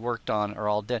relationships that we worked on are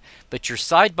all dead. But your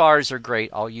sidebars are great.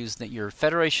 I'll use your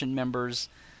Federation members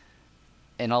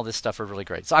and all this stuff are really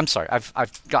great." So I'm sorry.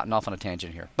 I've gotten off on a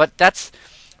tangent here. But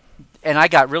and I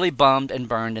got really bummed and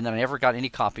burned, and then I never got any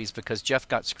copies because Jeff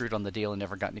got screwed on the deal and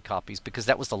never got any copies because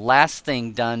that was the last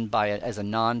thing done as a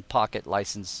non-pocket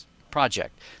license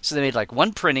project. So they made like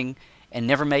one printing and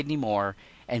never made any more,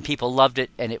 and people loved it,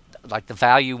 and it like the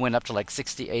value went up to like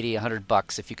 $60, $80,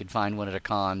 $100 if you could find one at a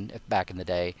con back in the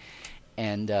day,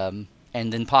 and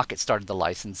then Pocket started the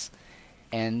license,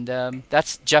 and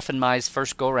that's Jeff and my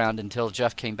first go around until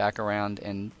Jeff came back around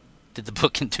and did the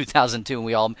book in 2002,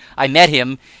 and I met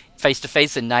him face to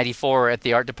face in '94 at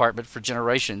the art department for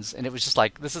Generations, and it was just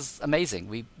like, this is amazing.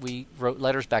 We wrote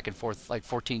letters back and forth like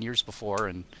 14 years before,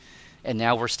 and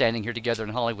now we're standing here together in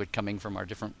Hollywood, coming from our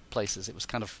different places. It was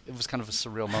kind of a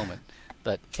surreal moment.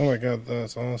 But oh my God,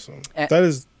 that's awesome. That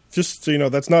is, just so you know,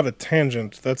 that's not a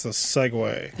tangent. That's a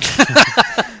segue.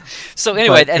 So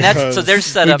anyway, there's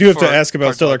set up. We do have to ask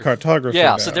about stellar cartography.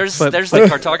 Yeah, now. so there's the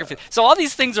cartography. So all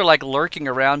these things are like lurking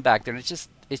around back there, and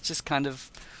it's just kind of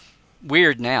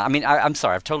weird now. I mean, I'm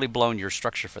sorry, I've totally blown your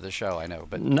structure for the show. I know,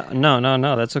 but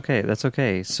no, that's okay. That's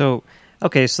okay. So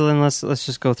then let's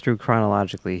just go through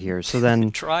chronologically here. So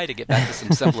then try to get back to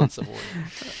some semblance of order.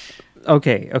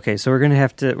 Okay. So we're gonna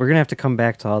have to come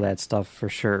back to all that stuff for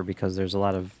sure because there's a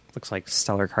lot of looks like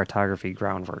stellar cartography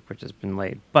groundwork which has been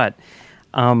laid. But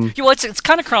it's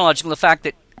kind of chronological. The fact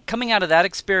that coming out of that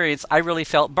experience, I really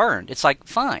felt burned. It's like,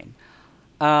 fine,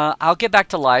 I'll get back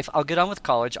to life. I'll get on with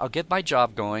college. I'll get my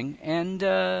job going. And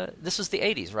this was the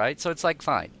 '80s, right? So it's like,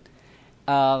 fine.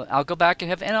 I'll go back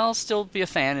and I'll still be a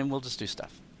fan, and we'll just do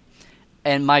stuff.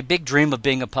 And my big dream of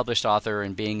being a published author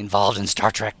and being involved in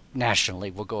Star Trek nationally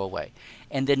will go away.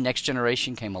 And then Next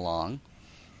Generation came along,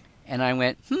 and I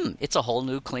went, it's a whole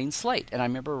new clean slate. And I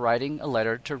remember writing a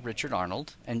letter to Richard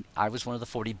Arnold, and I was one of the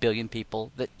 40 billion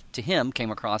people that to him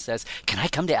came across as, "Can I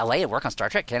come to L.A. and work on Star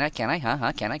Trek? Can I? Can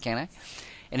I?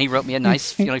 And he wrote me a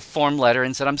nice form letter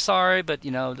and said, "I'm sorry, but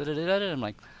I'm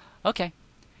like, okay."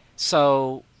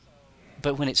 So,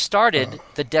 but when it started,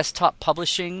 the desktop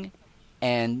publishing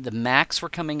and the Macs were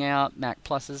coming out, Mac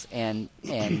Pluses and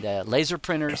laser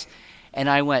printers, And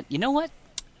I went, you know what?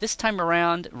 This time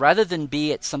around, rather than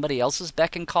be at somebody else's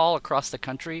beck and call across the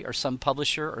country or some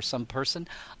publisher or some person,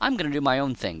 I'm going to do my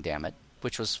own thing, damn it,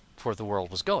 which was where the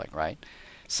world was going, right?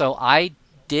 So I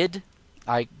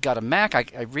got a Mac.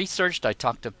 I researched. I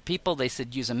talked to people. They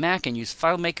said use a Mac and use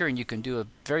FileMaker, and you can do a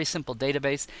very simple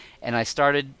database. And I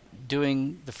started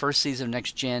doing the first season of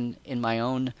Next Gen in my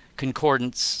own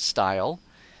concordance style,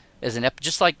 as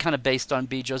just like kind of based on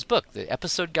Bijo's book. The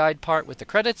episode guide part with the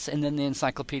credits, and then the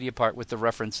encyclopedia part with the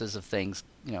references of things,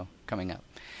 coming up.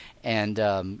 And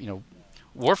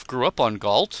Worf grew up on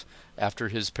Galt after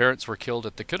his parents were killed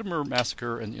at the Khitomer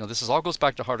massacre, and this all goes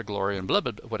back to Heart of Glory and blah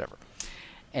blah blah, whatever.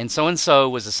 And so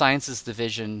was the Sciences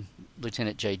Division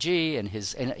Lieutenant JG, and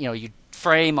you'd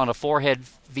frame on a forehead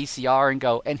VCR and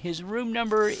go, and his room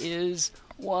number is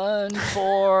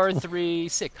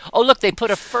 1436. Oh, look, they put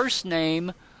a first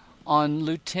name on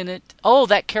Lieutenant. Oh,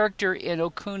 that character in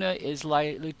Okuna is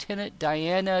like Lieutenant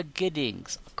Diana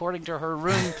Giddings, according to her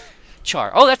room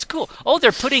chart. Oh, that's cool. Oh,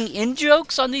 they're putting in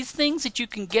jokes on these things that you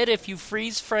can get if you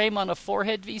freeze frame on a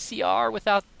forehead VCR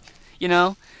without,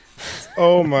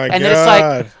 Oh my god! And then it's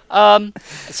like,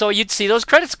 so you'd see those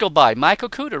credits go by. Mike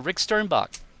Okuda, Rick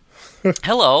Sternbach.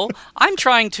 Hello, I'm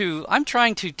trying to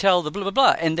tell the blah blah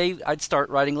blah, and I'd start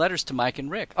writing letters to Mike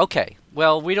and Rick. Okay,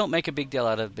 well, we don't make a big deal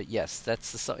out of it, but yes,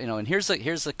 that's the and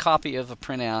here's a copy of a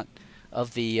printout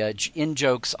of the in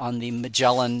jokes on the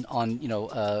Magellan on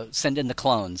send in the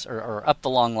clones or up the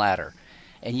long ladder.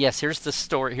 And yes, here's the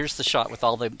story. Here's the shot with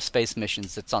all the space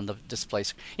missions that's on the display.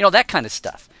 That kind of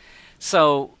stuff.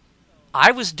 So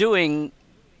I was doing,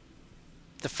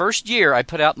 the first year I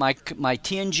put out my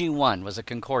TNG-1 was a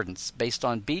concordance based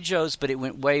on Bijo's, but it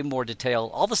went way more detailed.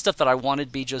 All the stuff that I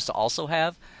wanted Bijo's to also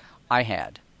have, I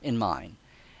had in mine.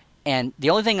 And the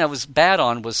only thing I was bad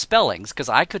on was spellings, because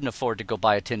I couldn't afford to go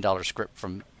buy a $10 script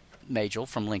from Majel,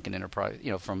 from Lincoln Enterprise,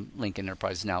 from Lincoln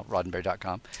Enterprise, now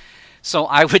Roddenberry.com. So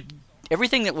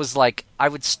everything that was like, I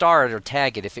would star it or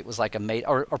tag it if it was like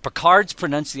or Picard's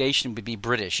pronunciation would be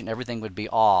British and everything would be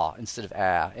aw instead of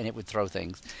and it would throw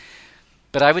things.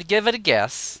 But I would give it a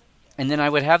guess, and then I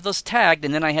would have those tagged,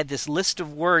 and then I had this list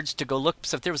of words to go look.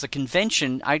 So if there was a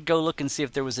convention, I'd go look and see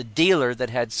if there was a dealer that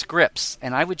had scripts,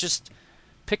 and I would just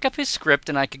pick up his script,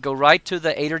 and I could go right to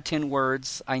the 8 or 10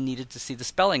 words I needed to see the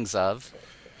spellings of,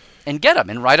 and get them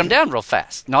and write them down real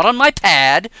fast. Not on my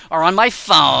pad or on my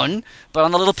phone, but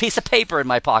on a little piece of paper in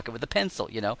my pocket with a pencil,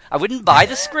 I wouldn't buy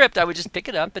the script. I would just pick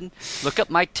it up and look up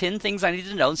my 10 things I needed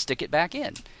to know and stick it back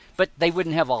in. But they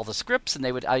wouldn't have all the scripts, and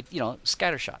they would,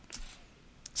 scattershot.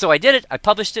 So I did it. I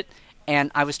published it,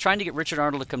 and I was trying to get Richard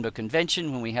Arnold to come to a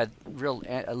convention when we had real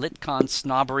LitCon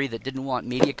snobbery that didn't want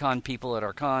MediaCon people at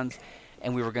our cons,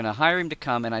 and we were going to hire him to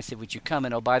come, and I said, would you come?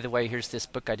 And, oh, by the way, here's this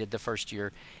book I did the first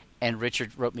year. And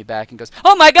Richard wrote me back and goes,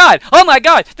 oh my God,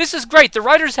 this is great. The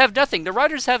writers have nothing.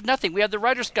 We have the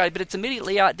writer's guide, but it's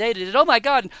immediately outdated. And oh my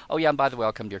God. Oh yeah, and by the way,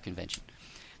 I'll come to your convention.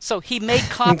 So he made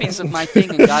copies of my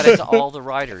thing and got it to all the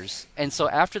writers. And so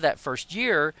after that first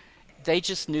year, they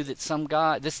just knew that some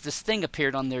guy, this thing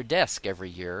appeared on their desk every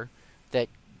year that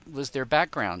was their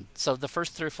background. So the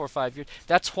first 3 or 4 or 5 years,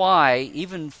 that's why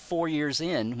even 4 years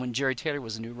in, when Jerry Taylor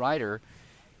was a new writer,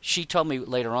 she told me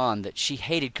later on that she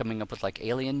hated coming up with like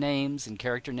alien names and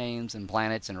character names and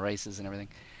planets and races and everything.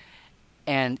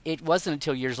 And it wasn't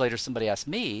until years later somebody asked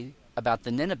me about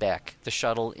the Nemecek, the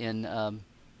shuttle in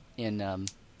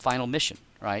Final Mission,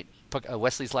 right?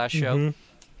 Wesley's last show.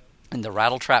 And the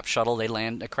Rattletrap shuttle they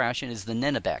crash in is the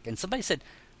Nemecek. And somebody said,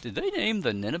 did they name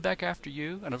the Nemecek after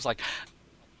you? And I was like,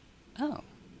 oh.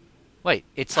 Wait,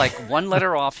 it's like one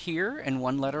letter off here and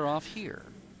one letter off here.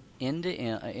 M to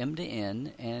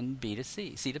N, and B to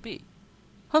C, C to B.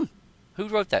 Who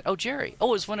wrote that? Oh, Jerry. Oh,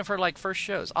 it was one of her first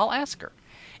shows. I'll ask her.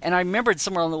 And I remembered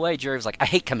somewhere on the way, Jerry was like, I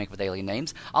hate coming up with alien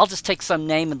names. I'll just take some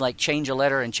name and change a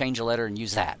letter and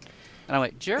use that. And I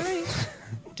went, Jerry,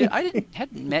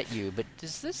 hadn't met you, but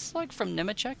is this from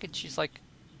Nemecek? And she's like,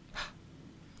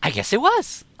 I guess it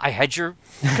was. I had your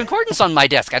concordance on my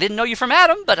desk. I didn't know you from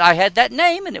Adam, but I had that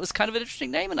name, and it was kind of an interesting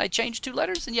name, and I changed 2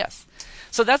 letters, and yes.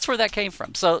 So that's where that came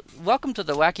from. So welcome to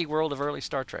the wacky world of early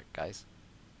Star Trek, guys.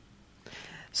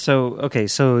 So that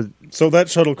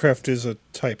shuttlecraft is a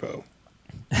typo.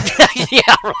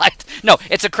 Yeah, right. No,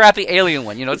 it's a crappy alien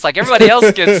one. It's like everybody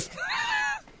else gets,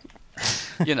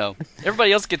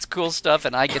 everybody else gets cool stuff,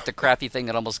 and I get the crappy thing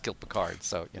that almost killed Picard.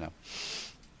 So,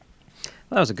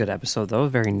 That was a good episode, though.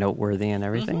 Very noteworthy and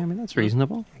everything. I mean, that's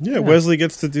reasonable. Yeah, Wesley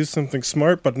gets to do something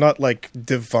smart, but not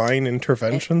divine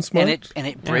intervention smart. And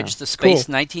it bridged the Space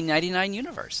 1999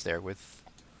 universe there with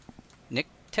Nick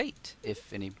Tate,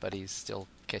 if anybody's still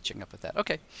catching up with that.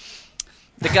 Okay.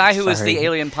 The guy who was the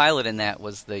alien pilot in that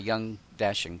was the young,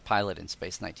 dashing pilot in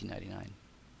Space 1999.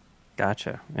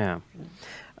 Gotcha, yeah.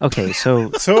 Okay, so...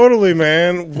 Totally,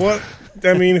 man. What?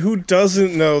 I mean, who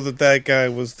doesn't know that guy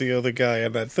was the other guy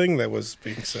in that thing that was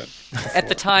being said before? At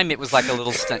the time, it was like a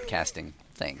little stunt casting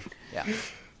thing, yeah.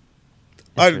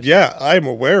 I'm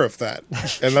aware of that.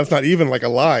 And that's not even like a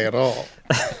lie at all.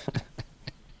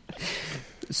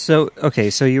 So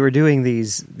you were doing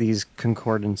these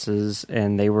concordances,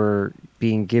 and they were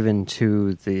being given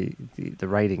to the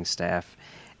writing staff.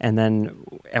 And then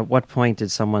at what point did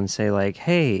someone say, like,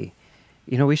 hey,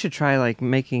 we should try, like,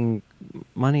 making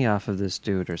money off of this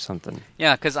dude or something?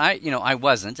 Yeah, because I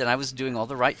wasn't, and I was doing all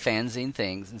the right fanzine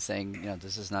things and saying,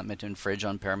 this is not meant to infringe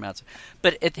on Paramount's.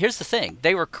 But here's the thing.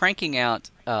 They were cranking out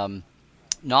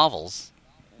novels,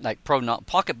 like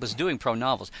Pocket was doing pro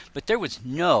novels, but there was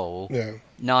no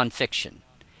nonfiction.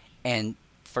 And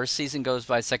first season goes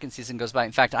by, second season goes by.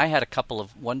 In fact, I had a couple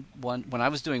of one when I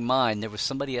was doing mine, there was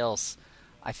somebody else,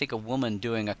 I think a woman,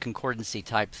 doing a concordancy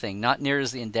type thing, not near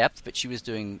as in depth, but she was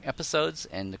doing episodes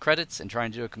and the credits and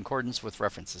trying to do a concordance with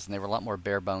references, and they were a lot more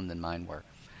bare bone than mine were.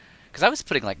 Because I was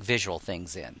putting like visual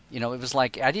things in. It was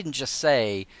like I didn't just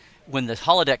say when the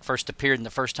holodeck first appeared and the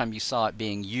first time you saw it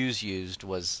being used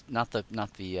was not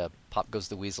the Pop Goes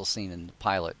the Weasel scene in the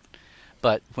pilot,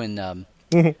 but when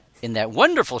in that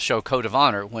wonderful show Code of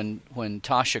Honor, when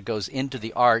Tasha goes into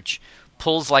the arch,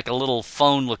 pulls like a little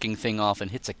phone-looking thing off and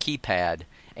hits a keypad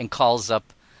and calls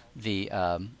up the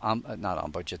not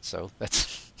Ombo Jitsu,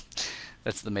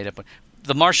 that's the made-up one,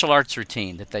 the martial arts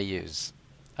routine that they use,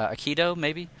 Aikido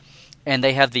maybe, and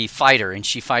they have the fighter and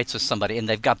she fights with somebody and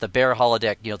they've got the bare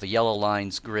holodeck, the yellow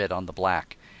lines grid on the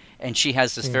black, and she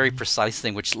has this very precise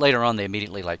thing which later on they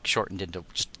immediately like shortened into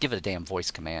just give it a damn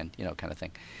voice command, kind of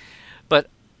thing. But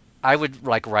I would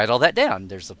like write all that down.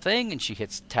 There's a thing, and she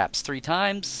taps 3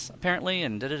 times apparently,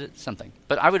 and something.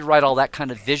 But I would write all that kind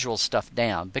of visual stuff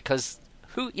down because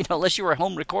unless you were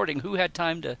home recording, who had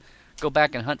time to go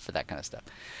back and hunt for that kind of stuff?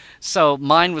 So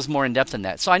mine was more in depth than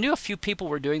that. So I knew a few people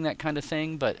were doing that kind of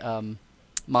thing, but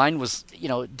mine was,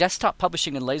 desktop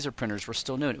publishing and laser printers were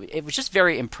still new. It was just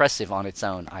very impressive on its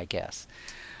own, I guess.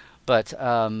 But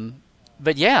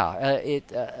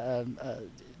yeah,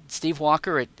 Steve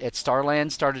Walker at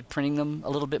Starland started printing them a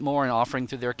little bit more and offering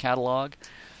through their catalog.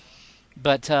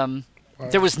 But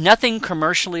there was nothing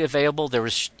commercially available. There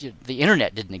was the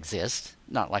internet didn't exist,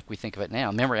 not like we think of it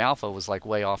now. Memory Alpha was like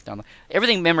way off down.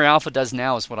 Everything Memory Alpha does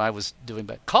now is what I was doing.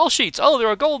 But call sheets,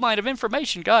 they're a gold mine of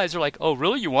information, guys. They're like, oh,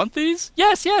 really? You want these?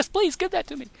 Yes, please give that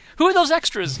to me. Who are those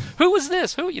extras? Who was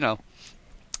this?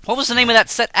 What was the name of that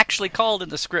set actually called in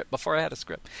the script before I had a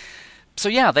script? So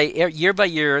yeah, they year by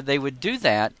year they would do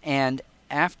that, and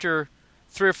after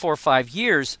 3 or 4 or 5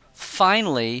 years,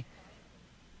 finally,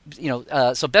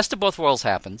 so Best of Both Worlds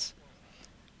happens.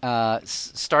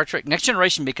 Star Trek Next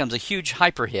Generation becomes a huge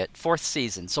hyper hit, 4th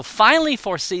season. So finally,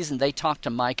 4th season, they talked to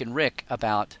Mike and Rick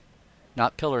about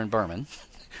not Piller and Berman,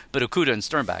 but Okuda and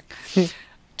Sternbach.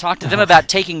 Talked to them about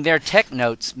taking their tech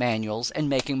notes manuals and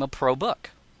making them a pro book,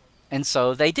 and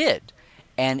so they did.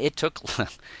 And it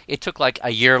took like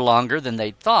a year longer than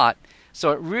they'd thought,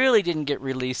 so it really didn't get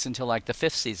released until like the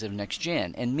 5th season of Next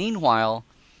Gen. And meanwhile,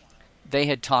 they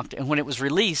had talked, and when it was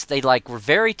released, they like were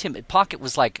very timid. Pocket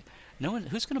was like, "No one,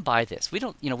 who's going to buy this? We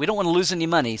don't want to lose any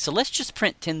money, so let's just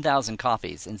print 10,000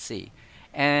 copies and see."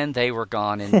 And they were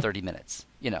gone in 30 minutes.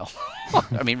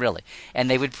 I mean, really.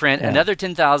 And they would print another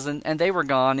 10,000, and they were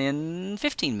gone in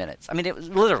 15 minutes. I mean, it was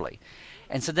literally.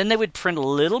 And so then they would print a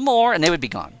little more, and they would be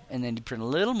gone. And then you'd print a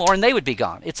little more, and they would be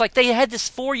gone. It's like they had this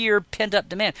 4-year pent-up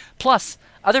demand. Plus,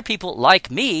 other people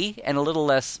like me, and a little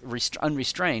less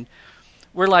unrestrained,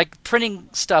 were like printing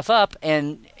stuff up,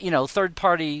 and,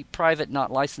 third-party, private,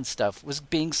 not licensed stuff was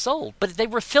being sold. But they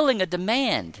were filling a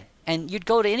demand. And you'd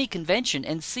go to any convention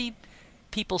and see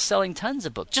people selling tons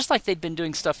of books, just like they'd been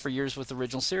doing stuff for years with the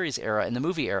original series era and the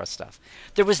movie era stuff.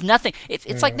 There was nothing.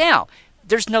 It's like now.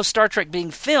 There's no Star Trek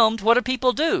being filmed. What do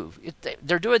people do?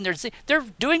 They're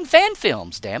doing fan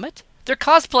films. Damn it! They're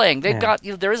cosplaying. They've got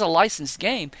there is a licensed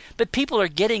game, but people are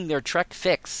getting their Trek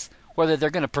fix, whether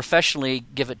they're going to professionally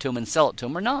give it to them and sell it to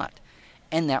them or not.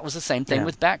 And that was the same thing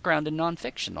with background and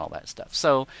nonfiction, all that stuff.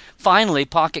 So finally,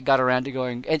 Pocket got around to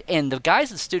going, and the guys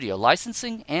at the studio,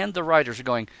 licensing and the writers are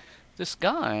going, this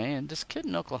guy and this kid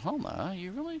in Oklahoma,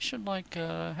 you really should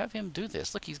have him do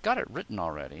this. Look, he's got it written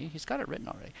already.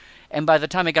 And by the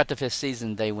time it got to 5th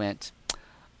season, they went,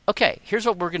 okay, here's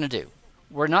what we're going to do.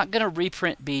 We're not going to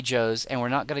reprint Bejo's, and we're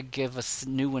not going to give a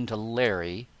new one to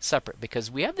Larry separate,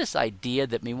 because we have this idea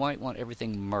that we might want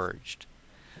everything merged.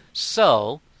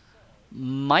 So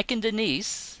Mike and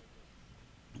Denise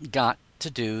got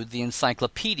to do the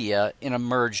encyclopedia in a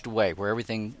merged way, where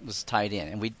everything was tied in.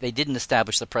 And they didn't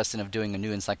establish the precedent of doing a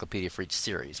new encyclopedia for each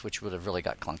series, which would have really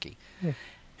got clunky.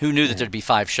 Who knew that there'd be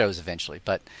 5 shows eventually?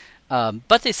 But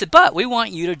they said, but we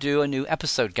want you to do a new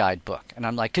episode guide book. And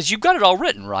I'm like, because you've got it all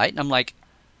written, right? And I'm like,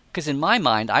 because in my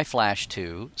mind, I flash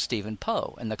to Stephen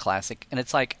Poe and the classic. And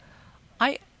it's like,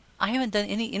 I haven't done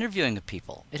any interviewing of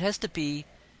people. It has to be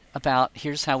about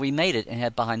here's how we made it and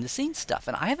had behind the scenes stuff.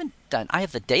 And I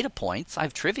have the data points, I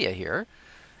have trivia here,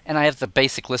 and I have the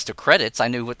basic list of credits. I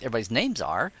knew what everybody's names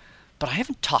are, but I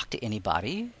haven't talked to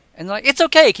anybody. And they're like, it's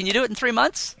okay, can you do it in 3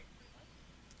 months?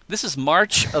 This is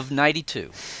March of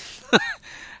 92.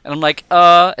 And I'm like,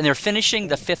 and they're finishing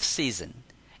the 5th season.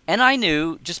 And I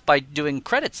knew just by doing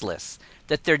credits lists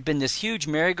that there'd been this huge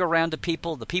merry-go-round of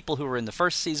people. The people who were in the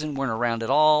first season weren't around at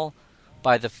all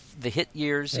by the hit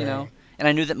years, you know. And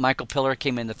I knew that Michael Piller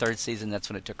came in the 3rd season. That's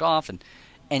when it took off.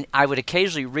 And I would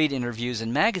occasionally read interviews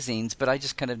in magazines, but I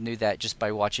just kind of knew that just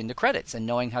by watching the credits and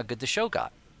knowing how good the show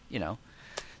got, you know.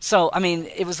 So, I mean,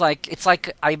 it's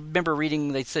like I remember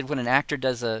reading, they said when an actor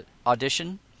does a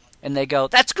audition, and they go,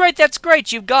 that's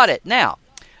great, you've got it. Now,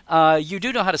 you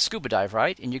do know how to scuba dive,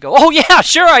 right? And you go, oh, yeah,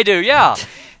 sure I do, yeah.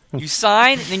 You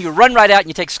sign, and then you run right out and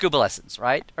you take scuba lessons,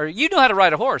 right? Or you know how to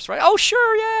ride a horse, right? Oh,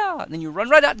 sure, yeah. And then you run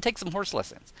right out and take some horse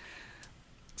lessons.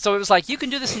 So it was like, you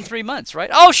can do this in 3 months, right?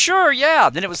 Oh, sure,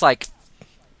 yeah. Then it was like,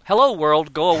 hello,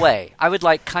 world, go away. I would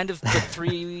like kind of put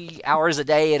 3 hours a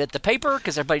day at the paper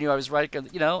because everybody knew I was writing,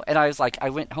 you know. And I was like,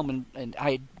 I went home and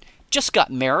I had just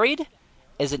got married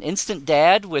as an instant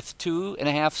dad with 2.5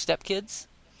 stepkids.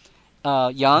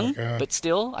 Young, but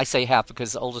still, I say half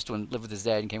because the oldest one lived with his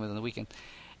dad and came with on the weekend.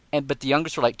 But the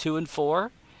youngest were like 2 and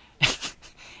 4.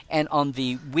 And on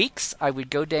the weeks, I would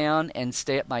go down and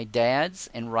stay at my dad's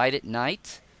and write at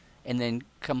night and then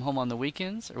come home on the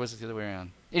weekends. Or was it the other way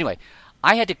around? Anyway,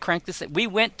 I had to crank this. We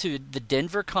went to the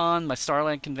Denver con, my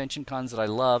Starland convention cons that I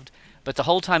loved. But the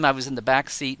whole time I was in the back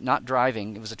seat, not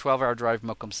driving. It was a 12-hour drive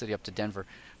from Oklahoma City up to Denver.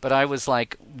 But I was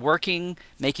like working,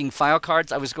 making file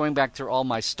cards. I was going back through all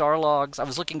my star logs. I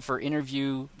was looking for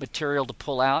interview material to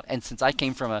pull out. And since I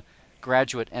came from a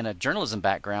graduate and a journalism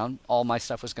background, all my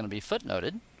stuff was going to be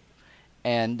footnoted.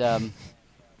 And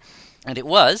it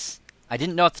was. I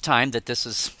didn't know at the time that this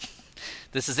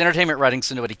is entertainment writing,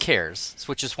 so nobody cares.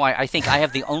 Which is why I think I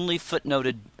have the only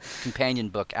footnoted companion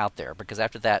book out there. Because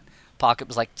after that, Pocket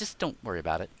was like, just don't worry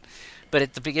about it. But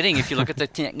at the beginning, if you look at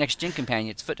the Next Gen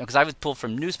Companion, it's footnote. Because I would pull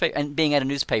from newspaper, and being at a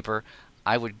newspaper,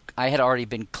 I had already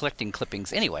been collecting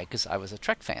clippings anyway because I was a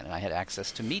Trek fan and I had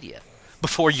access to media.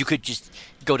 Before you could just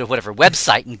go to whatever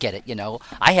website and get it, you know.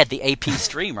 I had the AP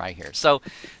stream right here. So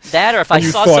that, or if I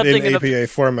saw something in APA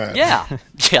format. Yeah.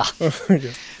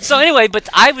 So anyway, but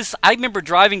I remember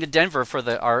driving to Denver for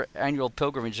our annual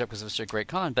pilgrimage because it was such a great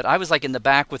con. But I was like in the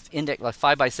back with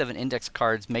 5x7 index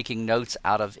cards, making notes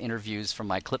out of interviews from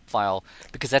my clip file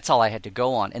because that's all I had to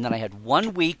go on. And then I had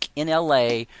 1 week in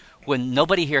LA when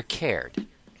nobody here cared. It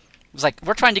was like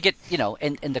we're trying to get, you know,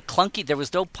 and the clunky. There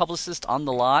was no publicist on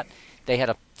the lot. They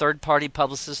had a third-party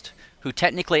publicist who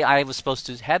technically I was supposed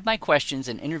to have my questions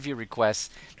and interview requests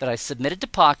that I submitted to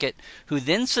Pocket, who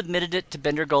then submitted it to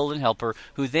Bender Golden Helper,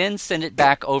 who then sent it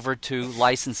back over to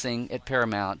licensing at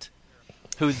Paramount,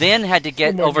 who then had to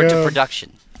get over to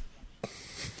production.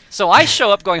 So I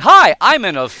show up going, hi, I'm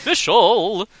an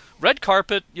official red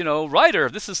carpet, you know, writer.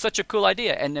 This is such a cool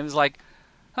idea. And it was like,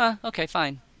 huh, okay,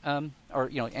 fine. Or,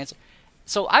 you know, answer.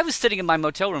 So I was sitting in my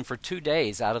motel room for 2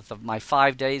 days out of my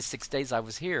 5 days, 6 days I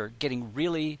was here, getting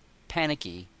really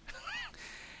panicky.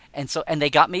 and they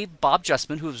got me Bob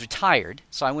Justman, who was retired.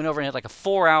 So I went over and had like a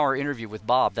 4-hour interview with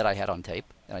Bob that I had on tape,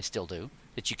 and I still do,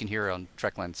 that you can hear on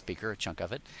Trekland speaker, a chunk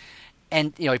of it.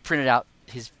 And you know, he printed out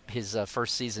his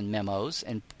first season memos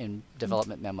and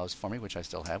development memos for me, which I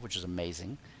still have, which is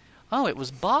amazing. Oh, it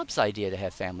was Bob's idea to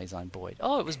have families on board.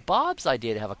 Oh, it was Bob's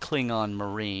idea to have a Klingon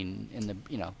Marine in the,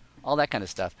 you know, all that kind of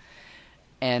stuff,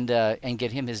 and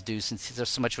get him his due, since there's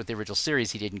so much with the original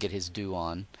series he didn't get his due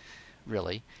on,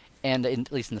 really, and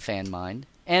at least in the fan mind.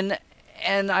 And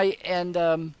I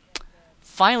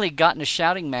finally got in a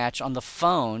shouting match on the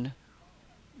phone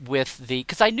with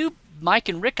because I knew Mike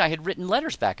and Rick I had written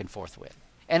letters back and forth with,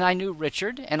 and I knew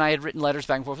Richard, and I had written letters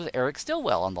back and forth with Eric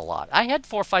Stillwell on the lot. I had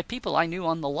 4 or 5 people I knew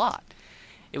on the lot.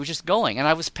 It was just going, and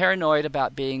I was paranoid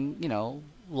about being, you know,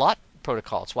 lot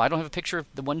protocols. Well, I don't have a picture of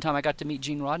the one time I got to meet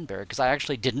Gene Roddenberry because I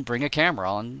actually didn't bring a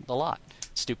camera on the lot.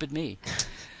 Stupid me.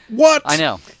 What? I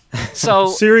know.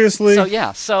 So seriously? So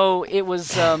yeah. So it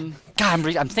was. God,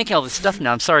 I'm thinking all this stuff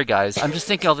now. I'm sorry, guys. I'm just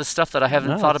thinking all this stuff that I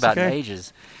haven't thought about in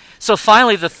ages. So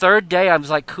finally, the 3rd day, I was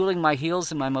like cooling my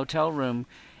heels in my motel room,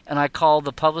 and I called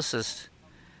the publicist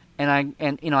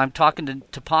And I'm talking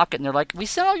to Pocket, and they're like, we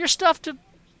sent all your stuff to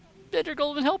Enter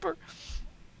Golden Helper.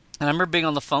 And I remember being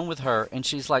on the phone with her, and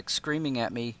she's like screaming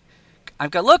at me,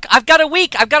 I've got a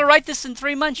week. I've got to write this in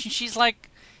 3 months. And she's like,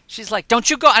 don't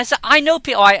you go. I said, I know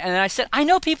people. And I said, I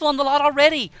know people on the lot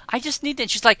already. I just need to.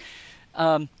 And she's like,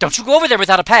 don't you go over there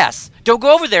without a pass. Don't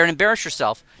go over there and embarrass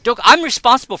yourself. I'm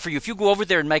responsible for you if you go over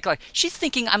there and make she's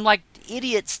thinking I'm like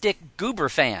idiot stick goober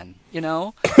fan,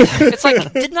 It's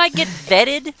like, didn't I get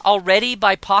vetted already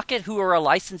by Pocket, who are a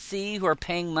licensee, who are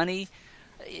paying money?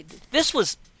 This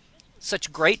was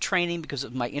such great training because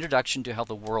of my introduction to how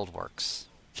the world works.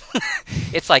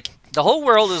 It's like the whole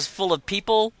world is full of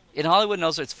people in Hollywood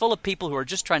knows it's full of people who are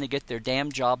just trying to get their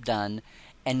damn job done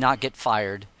and not get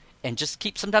fired, and just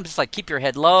sometimes it's like keep your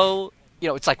head low.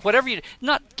 It's like whatever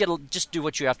just do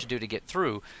what you have to do to get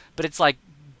through, but it's like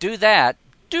do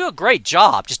a great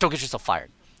job, just don't get yourself fired,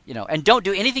 and don't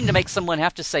do anything to make someone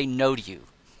have to say no to you,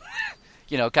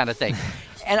 kind of thing.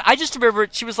 And I just remember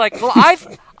she was like, well,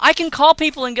 I can call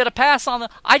people and get a pass on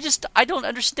I don't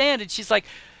understand. And she's like,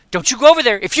 don't you go over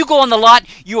there. If you go on the lot,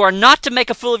 you are not to make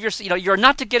a fool of yourself. You're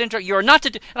not to get into. You're not to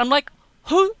do. And I'm like,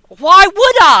 why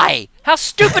would I? How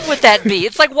stupid would that be?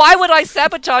 It's like, why would I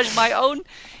sabotage my own?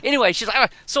 Anyway, she's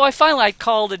like, so I finally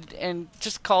called and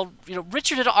just called.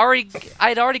 Richard I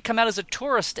had already come out as a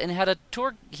tourist and had a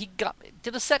tour. He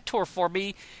did a set tour for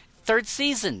me, 3rd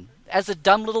season, as a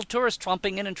dumb little tourist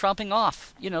tromping in and tromping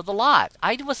off, the lot.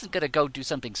 I wasn't going to go do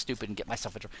something stupid and get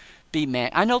myself be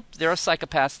mad. I know there are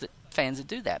psychopaths fans that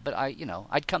do that, but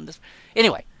I'd come this.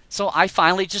 Anyway, so I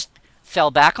finally just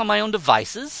fell back on my own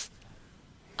devices,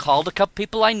 called a couple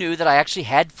people I knew that I actually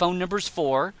had phone numbers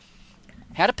for,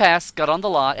 had a pass, got on the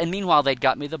lot, and meanwhile they'd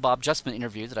got me the Bob Justman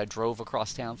interview that I drove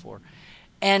across town for,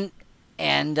 and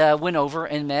went over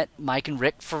and met Mike and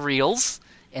Rick for reals.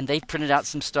 And they printed out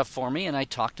some stuff for me, and I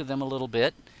talked to them a little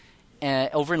bit.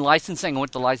 Over in licensing, I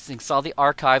went to licensing, saw the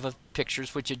archive of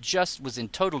pictures, which it just was in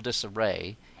total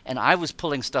disarray. And I was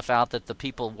pulling stuff out that the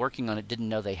people working on it didn't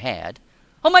know they had.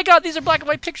 Oh my God, these are black and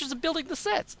white pictures of building the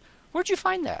sets. Where'd you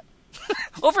find that?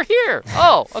 Over here.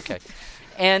 Oh, okay.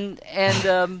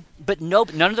 But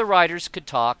none of the writers could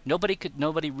talk.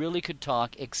 Nobody really could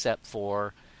talk except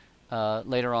for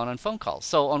later on phone calls.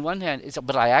 So on one hand,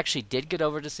 but I actually did get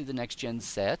over to see the Next Gen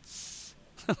sets.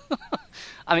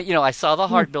 I mean, I saw the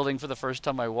Hart building for the first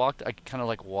time. I kind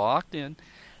of walked in.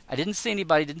 I didn't see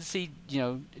anybody. Didn't see,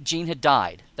 Gene had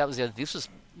died. That was this was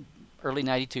early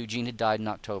 '92. Gene had died in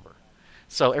October,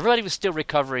 so everybody was still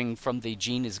recovering from the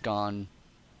Gene is gone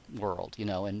world,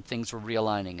 and things were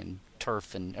realigning and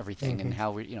turf and everything, and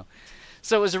how we,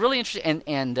 So it was a really interesting,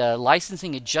 and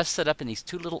licensing had just set up in these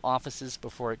 2 little offices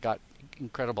before it got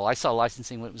incredible. I saw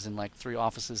licensing when it was in 3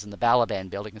 offices in the Balaban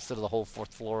building instead of the whole 4th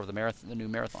floor of the new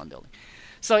Marathon building.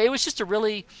 So it was just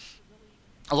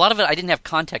a lot of it I didn't have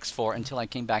context for until I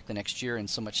came back the next year, and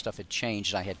so much stuff had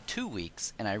changed. And I had 2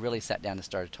 weeks, and I really sat down and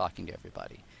started talking to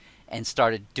everybody, and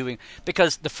started doing,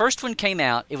 because the first one came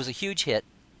out, it was a huge hit,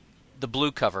 the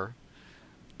blue cover.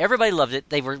 Everybody loved it.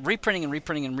 They were reprinting and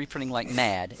reprinting and reprinting like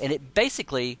mad. And it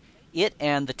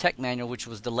and the tech manual, which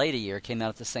was delayed a year, came out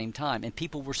at the same time. And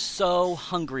people were so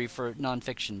hungry for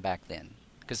nonfiction back then.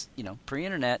 Because,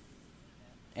 pre-internet,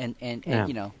 and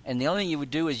the only thing you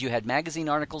would do is you had magazine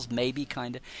articles, maybe,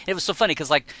 kind of. It was so funny because,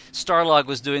 Starlog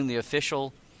was doing the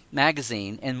official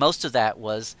magazine, and most of that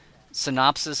was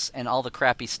synopsis and all the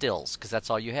crappy stills, because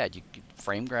that's all you had. You could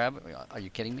frame grab. Are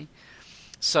you kidding me?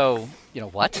 So,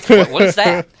 what? What is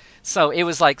that? So it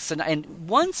was and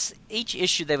once each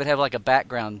issue they would have a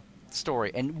background story,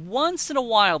 and once in a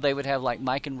while they would have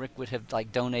Mike and Rick would have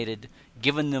donated,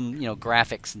 given them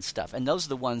graphics and stuff, and those are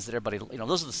the ones that everybody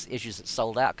those are the issues that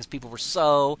sold out because people were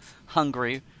so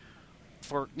hungry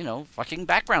for fucking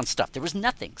background stuff. There was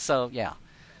nothing. So yeah,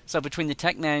 so between the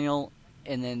tech manual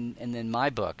and then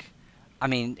my book, I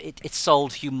mean, it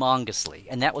sold humongously.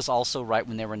 And that was also right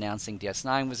when they were announcing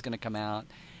DS9 was going to come out.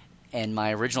 And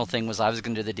my original thing was I was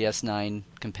going to do the DS9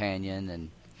 companion.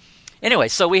 And anyway,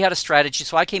 so we had a strategy.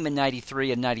 So I came in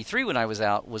 93, and 93 when I was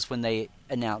out was when they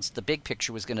announced the big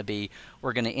picture was going to be,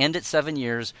 we're going to end at 7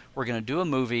 years, we're going to do a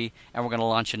movie, and we're going to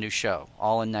launch a new show,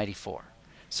 all in 94.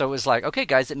 So it was like, okay,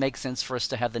 guys, it makes sense for us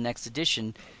to have the next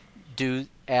edition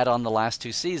add on the last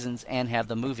 2 seasons and have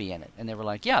the movie in it. And they were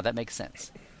like, yeah, that makes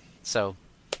sense. So,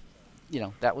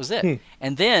 that was it.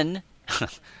 And then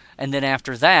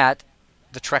after that,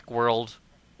 the Trek world,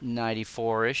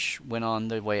 94-ish, went on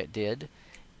the way it did.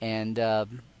 And,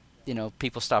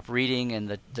 people stopped reading,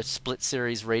 and the split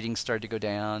series ratings started to go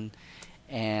down.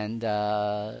 And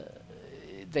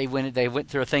they went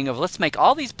through a thing of, let's make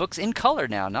all these books in color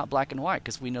now, not black and white,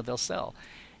 because we know they'll sell.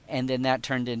 And then that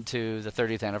turned into the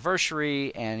 30th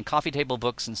anniversary and coffee table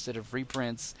books instead of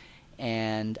reprints,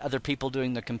 and other people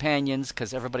doing the companions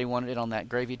because everybody wanted it on that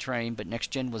gravy train. But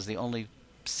Next Gen was the only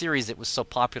series that was so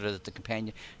popular that the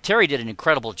companion... Terry did an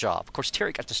incredible job. Of course,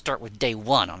 Terry got to start with day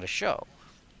one on the show.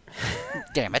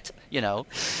 Damn it,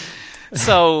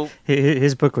 So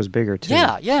his book was bigger too.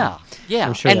 Yeah.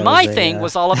 Sure, and my thing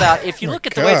was all about, if you look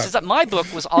at the way it says, my book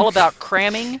was all about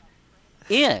cramming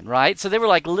in, right? So they were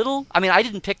like little. I mean, I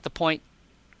didn't pick the point.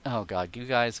 Oh God, you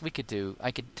guys, I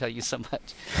could tell you so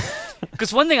much.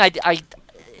 Because one thing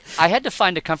I had to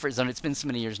find a comfort zone. It's been so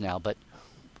many years now, but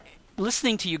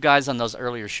listening to you guys on those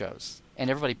earlier shows, and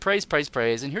everybody praise,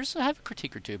 and here's, I have a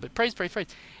critique or two, but praise.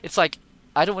 It's like,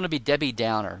 I don't want to be Debbie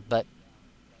Downer, but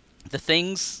the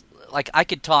things, like, I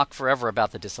could talk forever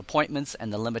about the disappointments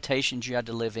and the limitations you had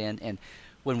to live in. And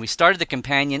when we started the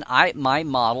companion, my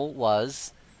model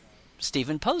was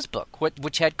Stephen Poe's book,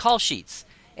 which had call sheets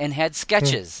and had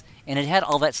sketches, and it had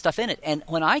all that stuff in it. And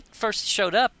when I first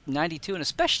showed up in 92, and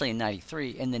especially in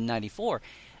 93 and then 94,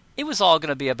 it was all going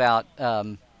to be about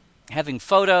having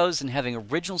photos and having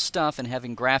original stuff and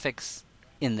having graphics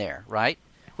in there, right?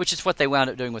 Which is what they wound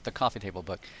up doing with the coffee table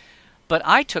book. But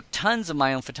I took tons of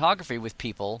my own photography with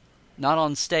people, not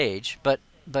on stage, but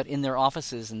in their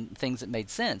offices and things that made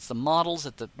sense. The models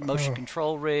at the motion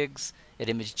control rigs at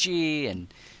Image G and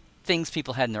things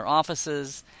people had in their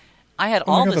offices. I had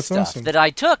all this stuff that I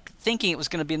took thinking it was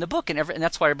going to be in the book, and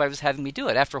that's why everybody was having me do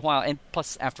it. After a while, and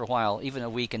plus after a while, even a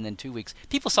week and then 2 weeks,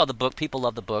 people saw the book, people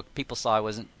loved the book, people saw I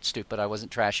wasn't stupid, I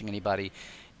wasn't trashing anybody.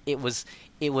 It was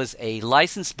a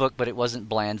licensed book, but it wasn't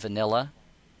bland vanilla.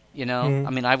 I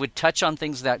mean, I would touch on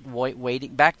things that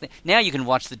waiting back then. Now you can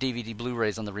watch the DVD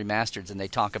Blu-rays on the remasters, and they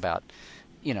talk about,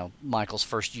 Michael's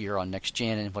first year on Next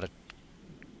Gen and what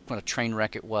a train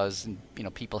wreck it was, and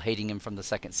people hating him from the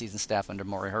second season staff under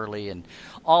Maury Hurley and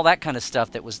all that kind of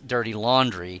stuff that was dirty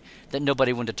laundry that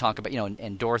nobody wanted to talk about.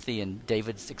 And Dorothy and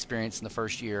David's experience in the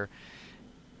first year,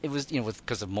 it was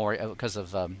because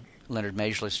of Leonard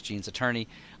Mageless, Gene's attorney.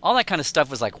 All that kind of stuff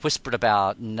was like whispered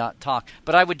about and not talked.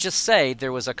 But I would just say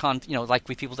there was like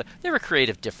we people, there were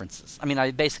creative differences. I mean,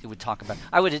 I basically would talk about,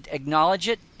 I would acknowledge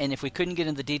it, and if we couldn't get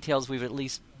into the details, we would at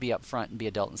least be up front and be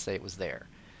adult and say it was there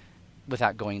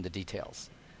without going into details.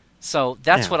 So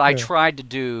that's what I tried to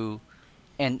do,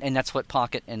 and that's what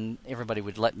Pocket and everybody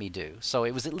would let me do. So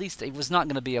it was not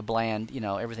going to be a bland,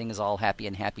 everything is all happy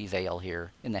and happy veil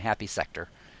here in the happy sector,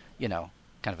 kind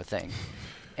of a thing.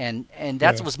 And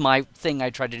that was my thing.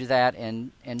 I tried to do that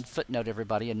and footnote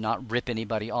everybody and not rip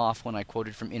anybody off when I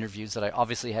quoted from interviews that I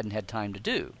obviously hadn't had time to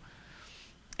do.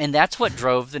 And that's what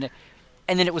drove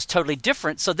and then it was totally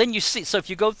different. So then you see, so if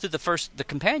you go through the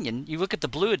companion, you look at the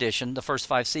Blue Edition, the first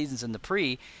 5 seasons in the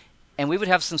pre, and we would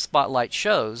have some spotlight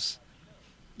shows,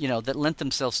 that lent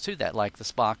themselves to that, like the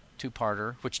Spock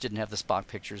 2-parter, which didn't have the Spock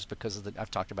pictures because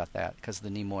I've talked about that, because the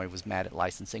Nimoy was mad at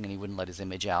licensing and he wouldn't let his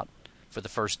image out for the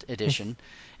first edition.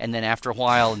 And then after a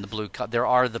while in the Blue Cut, there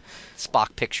are the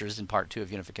Spock pictures in part 2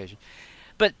 of Unification.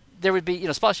 But there would be,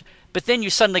 Spock. But then you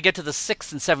suddenly get to the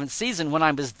 6th and 7th season when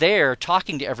I was there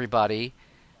talking to everybody,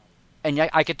 and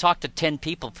I could talk to 10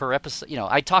 people per episode.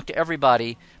 I talked to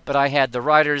everybody, but I had the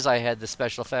writers, I had the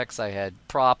special effects, I had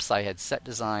props, I had set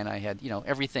design, I had,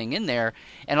 everything in there.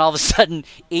 And all of a sudden,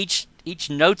 each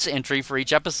notes entry for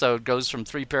each episode goes from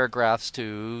 3 paragraphs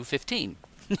to 15.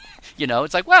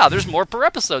 It's like, wow, there's more per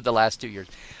episode the last 2 years.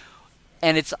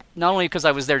 And it's not only because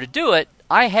I was there to do it,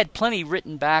 I had plenty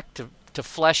written back to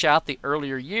flesh out the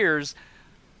earlier years,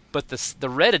 but the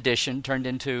red edition turned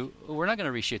into, we're not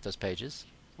going to reshoot those pages.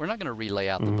 We're not going to relay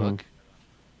out the book.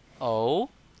 Oh.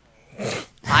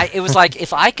 It was like,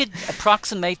 if I could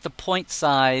approximate the point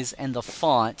size and the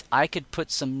font, I could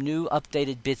put some new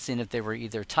updated bits in if they were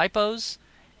either typos,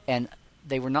 and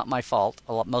they were not my fault,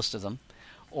 most of them,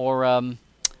 or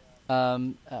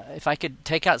if I could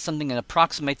take out something and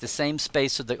approximate the same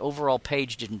space so the overall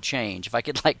page didn't change. If I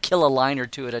could kill a line or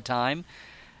two at a time.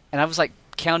 And I was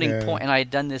counting point, and I had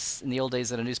done this in the old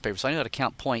days at a newspaper, so I knew how to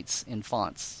count points in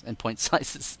fonts and point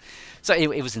sizes. So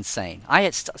it was insane. I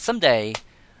had someday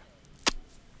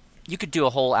you could do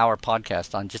a whole hour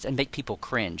podcast on and make people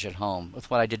cringe at home with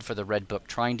what I did for the Red Book,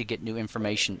 trying to get new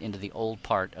information into the old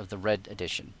part of the Red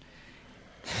edition.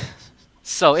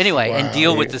 So anyway, and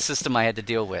deal with the system I had to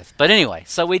deal with. But anyway,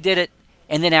 so we did it,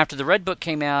 and then after the Red Book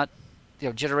came out,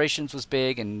 Generations was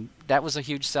big, and that was a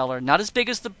huge seller. Not as big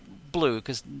as the Blue,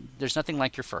 because there's nothing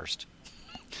like your first.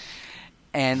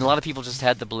 And a lot of people just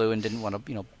had the Blue and didn't want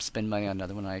to, spend money on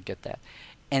another one. I get that.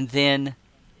 And then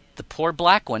the poor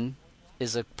black one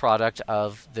is a product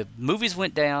of the movies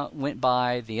went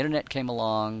by, the internet came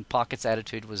along, Pocket's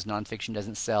attitude was nonfiction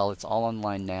doesn't sell, it's all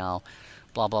online now,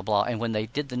 blah, blah, blah. And when they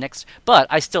did the next... But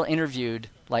I still interviewed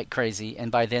like crazy,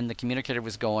 and by then the communicator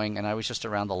was going, and I was just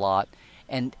around a lot.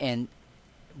 And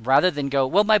rather than go,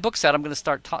 well, my book's out, I'm going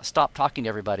to stop talking to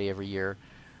everybody every year,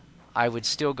 I would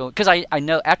still go... Because I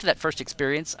know after that first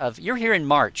experience of, you're here in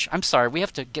March, I'm sorry, we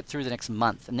have to get through the next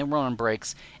month, and then we're on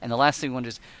breaks, and the last thing we want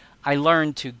to do is... I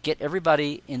learned to get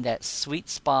everybody in that sweet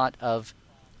spot of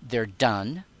they're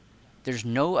done. There's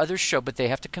no other show, but they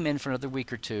have to come in for another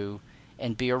week or two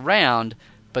and be around,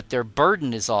 but their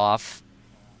burden is off.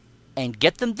 And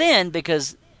get them then,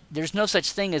 because there's no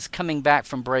such thing as coming back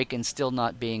from break and still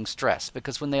not being stressed.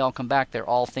 Because when they all come back, they're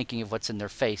all thinking of what's in their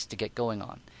face to get going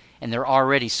on. And they're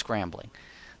already scrambling.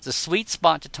 The sweet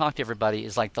spot to talk to everybody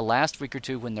is like the last week or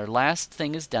two when their last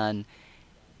thing is done,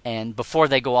 and before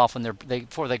they go off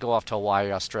before they go off to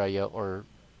Hawaii, Australia, or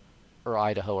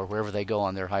Idaho, or wherever they go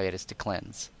on their hiatus to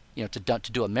cleanse, to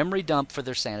do a memory dump for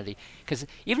their sanity. Because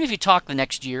even if you talk the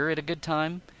next year at a good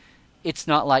time, it's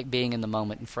not like being in the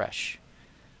moment and fresh.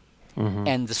 Mm-hmm.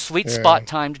 And the sweet spot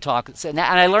time to talk, and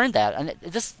I learned that. And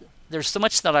there's so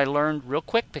much that I learned real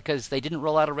quick because they didn't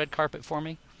roll out a red carpet for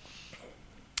me.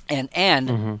 And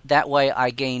mm-hmm. that way I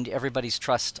gained everybody's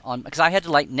trust because I had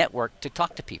to network to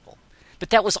talk to people. But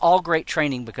that was all great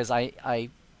training because I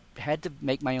had to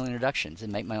make my own introductions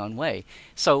and make my own way.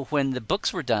 So when the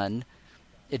books were done,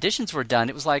 editions were done,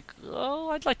 it was like,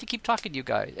 oh, I'd like to keep talking to you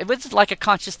guys. It was like a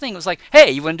conscious thing. It was like, hey,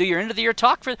 you want to do your end of the year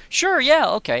talk? Sure, yeah,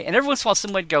 okay. And every once in a while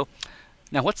someone would go,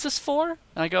 now what's this for?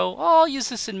 And I go, oh, I'll use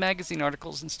this in magazine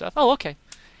articles and stuff. Oh, okay.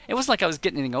 It wasn't like I was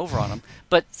getting anything over on them.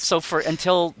 But so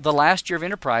until the last year of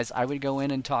Enterprise, I would go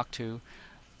in and talk to,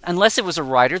 unless it was a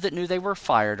writer that knew they were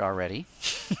fired already.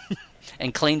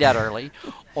 And cleaned out early,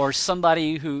 or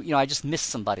somebody who, I just missed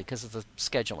somebody because of the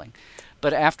scheduling.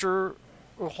 But after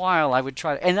a while, I would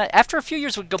try and after a few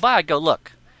years would go by, I'd go,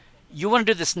 look, you want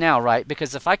to do this now, right?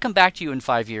 Because if I come back to you in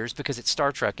 5 years, because it's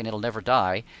Star Trek and it'll never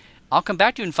die, I'll come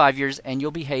back to you in 5 years and you'll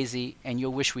be hazy and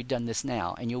you'll wish we'd done this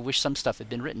now, and you'll wish some stuff had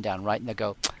been written down, right? And they'll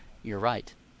go, you're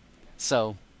right.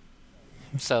 So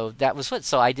that was what.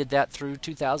 So I did that through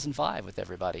 2005 with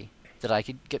everybody that I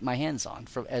could get my hands on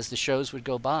as the shows would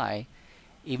go by.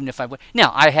 Even if I would.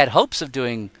 Now, I had hopes of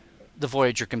doing the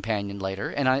Voyager Companion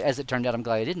later, and as it turned out, I'm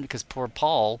glad I didn't, because poor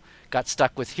Paul got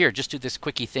stuck with, here, just do this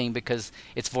quickie thing because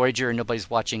it's Voyager and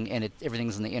nobody's watching and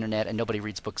everything's on the internet and nobody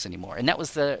reads books anymore. And that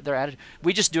was their attitude.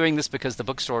 We're just doing this because the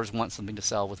bookstores want something to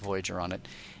sell with Voyager on it.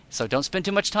 So don't spend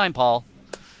too much time, Paul.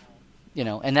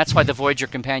 And that's why the Voyager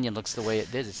Companion looks the way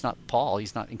it did. It's not Paul.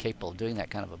 He's not incapable of doing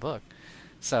that kind of a book.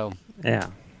 So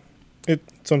yeah.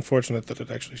 It's unfortunate that it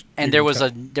actually. And there was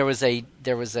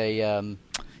a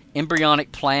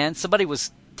embryonic plan. Somebody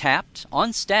was tapped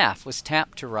on staff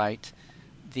to write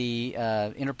the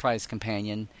Enterprise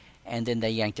Companion, and then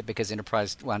they yanked it because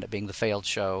Enterprise wound up being the failed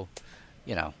show.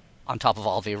 On top of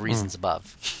all the reasons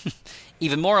above.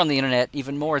 Even more on the internet.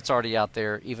 Even more, it's already out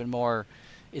there. Even more,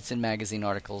 it's in magazine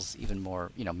articles. Even more,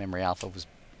 Memory Alpha was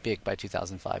big by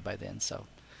 2005 by then. So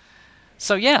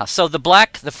yeah,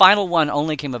 the final one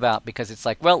only came about because it's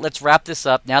like, well, let's wrap this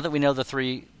up. Now that we know the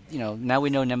three, now we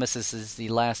know Nemesis is the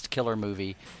last killer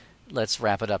movie, let's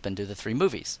wrap it up and do the 3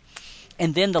 movies.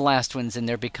 And then the last one's in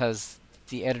there because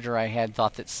the editor I had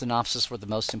thought that synopsis were the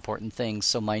most important thing,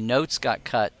 so my notes got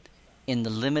cut in the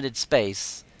limited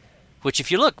space, which if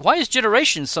you look, why is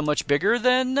Generations so much bigger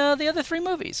than the other 3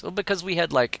 movies? Well, because we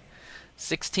had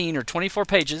 16 or 24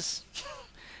 pages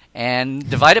and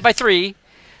divided by 3.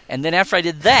 And then after I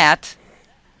did that,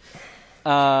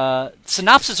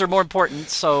 synopses are more important,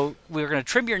 so we're going to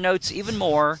trim your notes even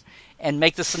more and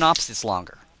make the synopsis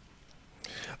longer.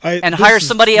 And hire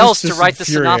somebody else to write the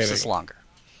synopsis longer.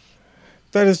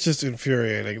 That is just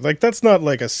infuriating. That's not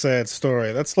a sad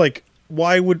story. That's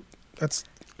why would... That's...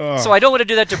 So I don't want to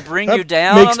do that to bring you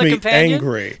down on the companion.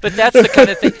 Angry. But that's the kind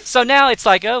of thing. So now it's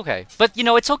okay. But,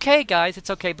 it's okay, guys. It's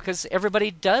okay because everybody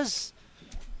does...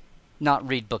 not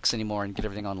read books anymore and get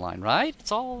everything online, right?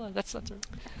 It's all that's no.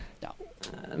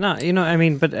 No,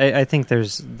 but I think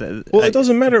there's it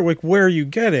doesn't matter where you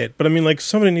get it, but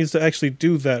somebody needs to actually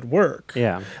do that work.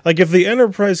 Yeah. If the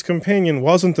Enterprise Companion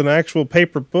wasn't an actual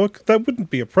paper book, that wouldn't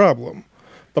be a problem.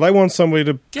 But I want somebody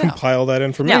to compile that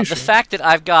information. Now, the fact that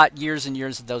I've got years and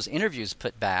years of those interviews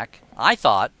put back, I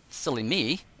thought, silly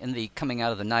me, in the coming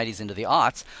out of the 90s into the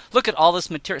aughts, look at all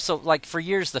this material. So, for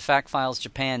years, the Fact Files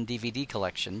Japan DVD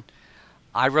collection,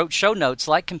 I wrote show notes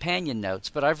like companion notes,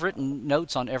 but I've written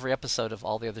notes on every episode of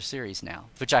all the other series now,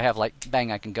 which I have I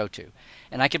can go to.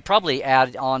 And I could probably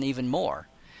add on even more.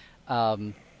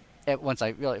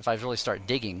 if I really start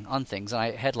digging on things, and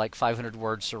I had like 500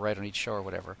 words to write on each show or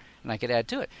whatever, and I could add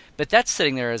to it. But that's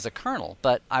sitting there as a kernel.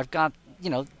 But I've got,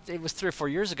 it was 3 or 4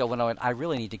 years ago when I went, I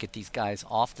really need to get these guys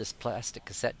off this plastic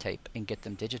cassette tape and get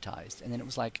them digitized. And then it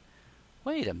was like,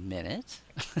 wait a minute,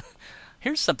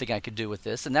 here's something I could do with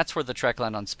this, and that's where the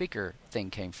Trekland on Speaker thing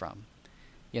came from.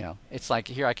 It's like,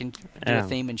 here I can do a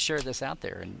theme and share this out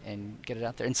there and get it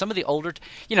out there. And some of the older,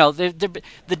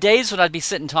 the days when I'd be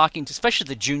sitting talking to, especially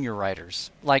the junior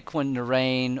writers, like when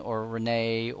Narain or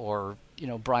Renee or,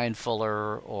 Brian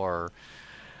Fuller or,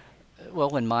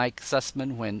 when Mike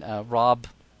Sussman, when Rob,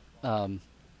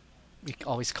 we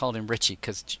always called him Richie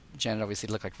because Janet obviously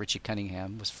looked like Richie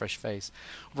Cunningham, was fresh face.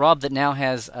 Rob that now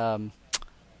has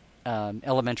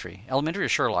Elementary or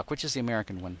Sherlock, which is the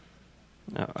American one?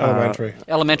 Elementary.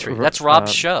 That's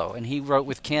Rob's show, and he wrote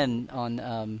with Ken on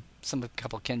a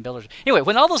couple of Ken Billers. Anyway,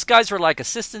 when all those guys were like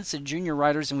assistants and junior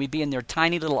writers, and we'd be in their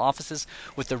tiny little offices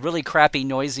with the really crappy,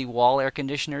 noisy wall air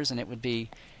conditioners, and it would be,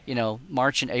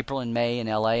 March and April and May in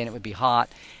L.A., and it would be hot.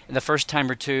 And the first time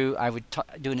or two, I would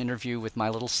do an interview with my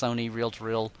little Sony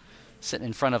reel-to-reel sitting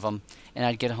in front of them, and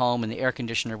I'd get home, and the air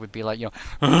conditioner would be like, in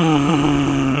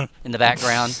the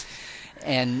background.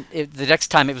 And the next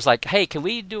time it was like, hey, can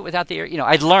we do it without the air?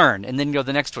 I'd learn, and then go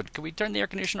the next one. Can we turn the air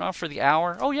conditioner off for the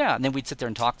hour? Oh, yeah. And then we'd sit there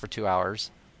and talk for 2 hours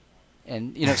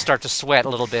and, start to sweat a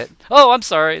little bit. Oh, I'm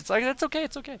sorry. It's like, that's okay.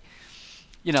 It's okay.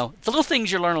 The little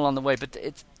things you learn along the way. But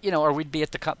it's, or we'd be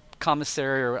at the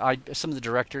commissary, or some of the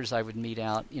directors I would meet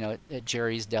out, at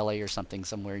Jerry's Deli or something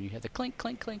somewhere, and you had the clink,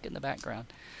 clink, clink in the background.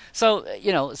 So,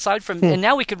 aside from, and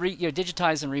now we could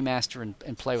digitize and remaster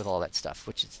and play with all that stuff,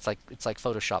 which it's like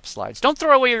Photoshop slides. Don't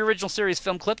throw away your original series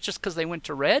film clips just because they went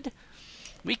to red.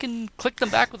 We can click them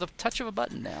back with a touch of a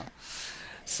button now.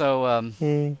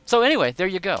 So, so anyway, there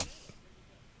you go.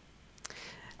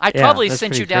 I probably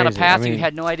sent you down a path you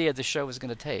had no idea the show was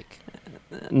going to take.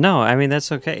 No, I mean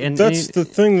that's okay, and that's the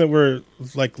thing that we're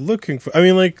like looking for. I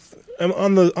mean, like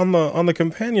on the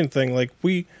companion thing, like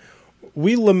we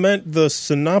lament the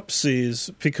synopses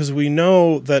because we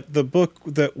know that the book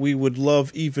that we would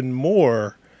love even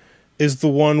more is the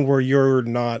one where you're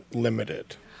not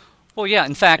limited. Well, yeah.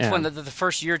 In fact, when the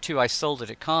first year or two I sold it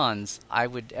at cons, I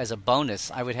would, as a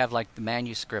bonus, I would have like the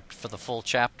manuscript for the full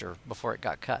chapter before it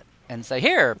got cut, and say,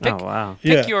 "Here, pick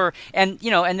your." And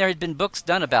and there had been books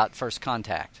done about First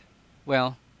Contact.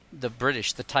 Well, the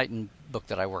Titan book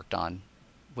that I worked on,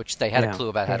 which they had a clue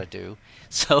about how to do.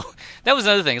 So that was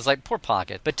another thing. It's like, poor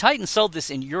Pocket. But Titan sold this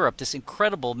in Europe, this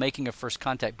incredible Making of First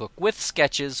Contact book with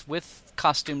sketches, with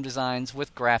costume designs,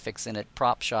 with graphics in it,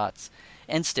 prop shots,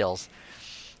 and stills.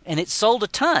 And it sold a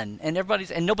ton, and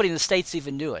nobody in the States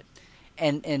even knew it.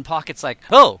 And Pocket's like,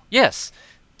 oh, yes,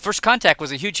 First Contact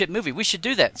was a huge hit movie. We should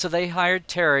do that. So they hired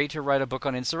Terry to write a book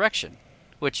on insurrection,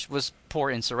 which was poor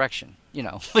insurrection,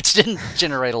 which didn't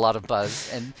generate a lot of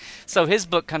buzz. And so his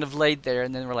book kind of laid there,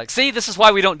 and then we're like, see, this is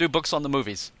why we don't do books on the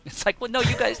movies. It's like, well, no,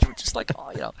 you guys were just like,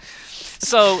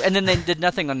 So, and then they did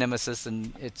nothing on Nemesis,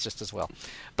 and it's just as well.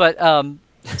 But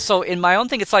so in my own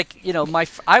thing, it's like,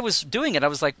 I was doing it. I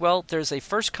was like, well, there's a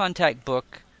First Contact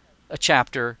book, a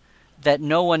chapter, that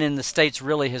no one in the States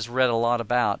really has read a lot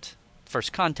about.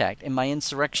 First Contact. In my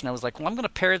insurrection, I was like, well, I'm going to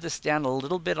pare this down a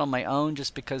little bit on my own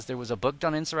just because there was a book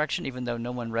on insurrection, even though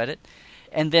no one read it.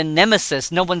 And then Nemesis,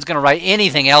 no one's going to write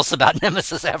anything else about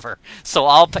Nemesis ever.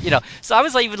 So so I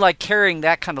was even like carrying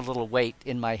that kind of little weight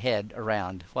in my head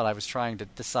around while I was trying to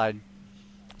decide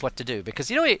what to do. Because,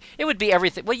 it would be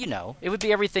everything. Well, it would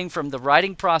be everything from the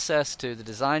writing process to the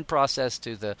design process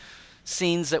to the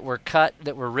scenes that were cut,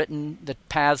 that were written, the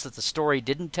paths that the story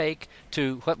didn't take,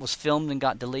 to what was filmed and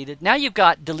got deleted. Now you've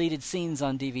got deleted scenes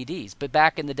on DVDs, but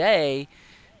back in the day,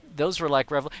 those were like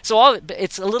So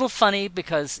it's a little funny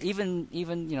because even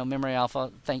Memory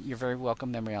Alpha. You're very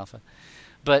welcome, Memory Alpha.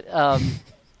 But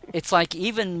it's like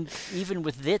even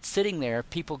with it sitting there,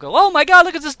 people go, "Oh my God,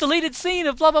 look at this deleted scene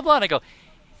of blah blah blah." And I go,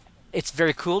 "It's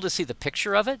very cool to see the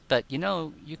picture of it, but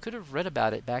you could have read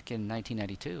about it back in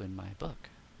 1992 in my book.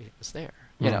 It was there,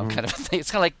 kind of thing." It's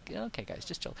kind of like, okay, guys,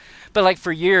 just chill. But like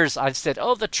for years, I've said,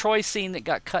 "Oh, the Troy scene that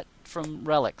got cut from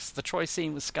Relics. The Troy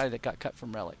scene with Sky that got cut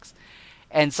from Relics."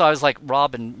 And so I was like,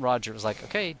 Rob and Roger was like,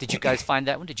 "Okay, did you guys find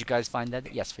that one? Did you guys find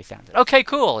that?" "Yes, we found it." "Okay,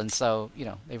 cool." And so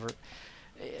they were,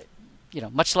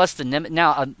 much less than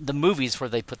now the movies where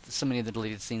they put so many of the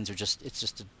deleted scenes are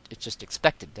it's just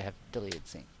expected to have deleted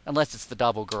scenes, unless it's the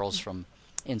Dabo girls from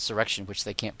Insurrection, which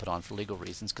they can't put on for legal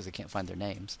reasons because they can't find their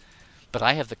names. But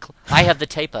I have the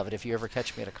tape of it. If you ever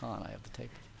catch me at a con, I have the tape.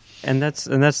 And that's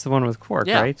the one with Quark,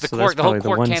 right? The Quark, that's the whole probably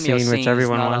Quark the one cameo scene which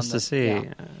everyone not wants to see.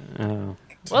 Yeah. Oh.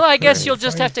 Well, I guess you'll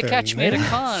just find have to their catch me at a names.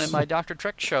 con at my Dr.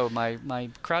 Trek show, my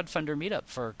crowdfunder meetup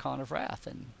for Con of Wrath,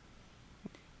 and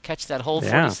catch that whole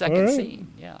Yeah. 40-second All right. scene.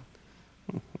 Yeah.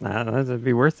 That'd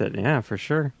be worth it. Yeah, for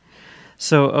sure.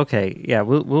 So okay, yeah,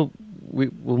 we'll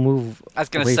move. I was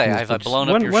going to away say, from this, have I but blown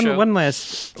one, up your one, show? One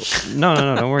last. No,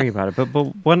 don't worry about it. But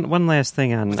one last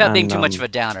thing on Without being too on, much of a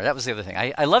downer. That was the other thing.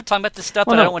 I love talking about this stuff,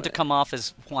 Well, but I no. don't want to come off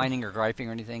as whining or griping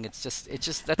or anything. It's just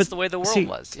that's But the way the world see,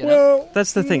 was. You know? Well,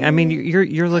 That's the thing. I mean,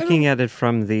 you're looking at it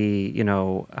from the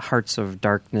Hearts of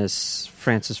Darkness,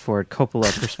 Francis Ford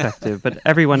Coppola perspective, but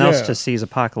everyone else Yeah. just sees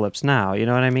Apocalypse Now. You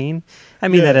know what I mean? I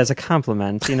mean Yeah. that as a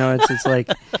compliment. It's like,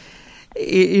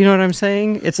 you know what I'm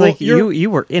saying? It's Well, like you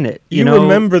were in it. you know?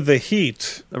 remember the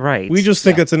heat. Right? We just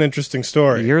think it's an interesting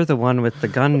story. You're the one with the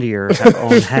gun to your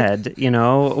own head.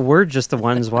 We're just the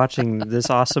ones watching this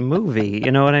awesome movie.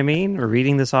 You know what I mean? Or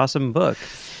reading this awesome book.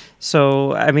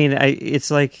 So, I mean,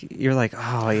 it's like, you're like,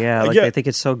 oh, yeah, Yeah. I think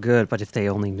it's so good, but if they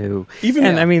only knew.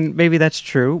 Even- I mean, maybe that's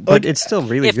true, but Like, it's still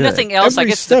really If good. nothing else, I Every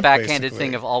guess the step, backhanded basically.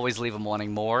 thing of always leave them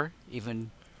wanting more,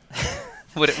 even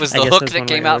when it was I the guess hook that's that one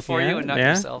came way of out for looking you at and it, not yeah.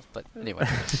 yourself. But anyway,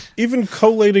 Even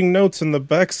collating notes in the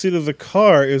backseat of the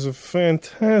car is a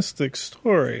fantastic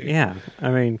story. Yeah,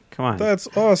 I mean, come on. That's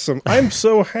awesome. I'm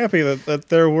so happy that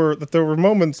there were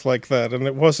moments like that, and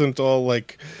it wasn't all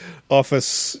like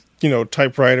office,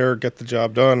 typewriter, get the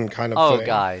job done kind of oh thing.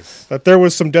 guys, That there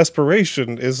was some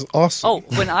desperation is awesome. oh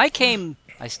when I came,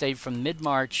 I stayed from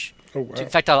mid-March. Oh, wow. In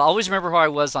fact, I'll always remember where I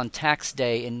was on tax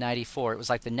day in '94. It was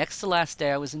like the next to last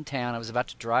day I was in town. I was about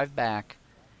to drive back,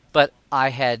 but I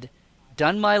had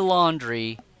done my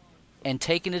laundry and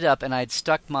taken it up, and I had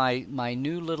stuck my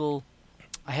new little.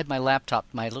 I had my laptop,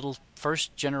 my little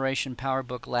first generation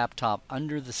PowerBook laptop,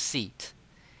 under the seat,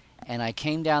 and I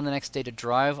came down the next day to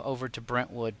drive over to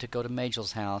Brentwood to go to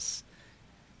Magel's house,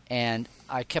 and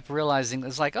I kept realizing it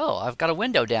was like, oh, I've got a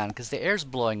window down because the air's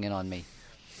blowing in on me.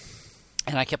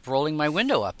 And I kept rolling my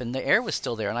window up, and the air was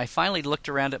still there. And I finally looked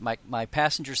around at my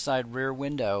passenger side rear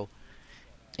window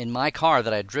in my car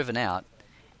that I had driven out,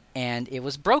 and it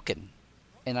was broken.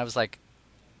 And I was like,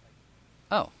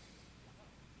 oh,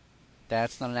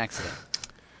 that's not an accident.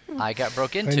 I got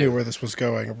broke into. I knew where this was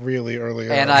going really early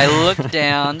on. And I looked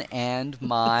down, and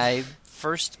my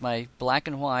black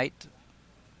and white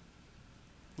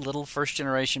little first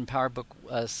generation PowerBook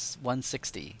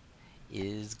 160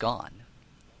 is gone.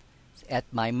 At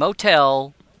my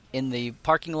motel in the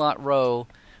parking lot row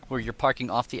where you're parking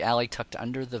off the alley tucked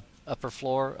under the upper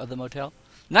floor of the motel.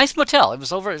 Nice motel. It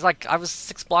was like I was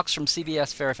 6 blocks from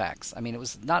CVS Fairfax. I mean, it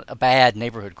was not a bad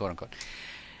neighborhood, quote unquote.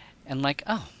 And like,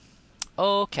 oh,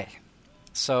 okay.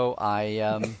 So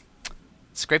I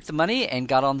scraped the money and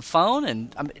got on the phone,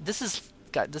 and this is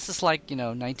like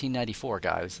 1994,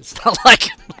 guys. It's not like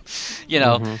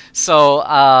Mm-hmm. So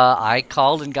I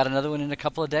called and got another one in a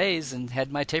couple of days, and had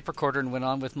my tape recorder and went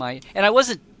on with my. And I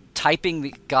wasn't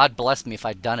typing. God bless me if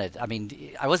I'd done it. I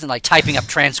mean, I wasn't like typing up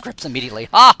transcripts immediately.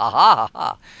 Ha ha ha ha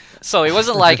ha. So it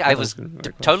wasn't like I was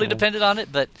totally dependent on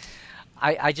it, but.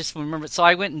 I just remember. So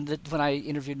I went and when I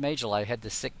interviewed Majel, I had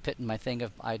this sick pit in my thing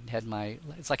of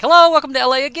it's like, hello, welcome to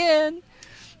LA again,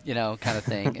 kind of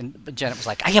thing. And Janet was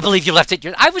like, I can't believe you left it.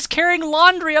 I was carrying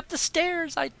laundry up the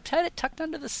stairs. I had it tucked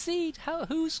under the seat.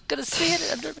 Who's gonna see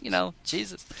it under?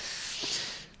 Jesus.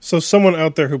 So someone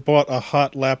out there who bought a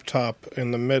hot laptop in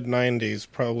the mid-'90s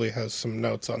probably has some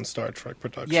notes on Star Trek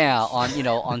Productions. Yeah,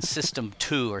 on System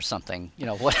 2 or something.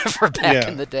 Whatever back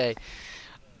in the day.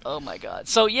 Oh my God!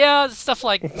 So yeah, stuff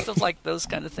like those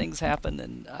kind of things happen,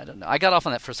 and I don't know. I got off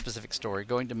on that for a specific story,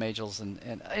 going to Magel's,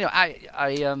 and I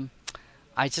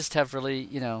just have really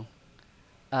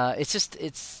it's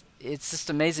just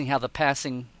amazing how the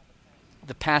passing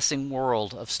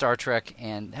world of Star Trek,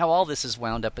 and how all this is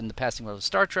wound up in the passing world of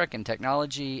Star Trek and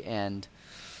technology, and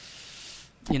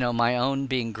my own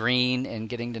being green and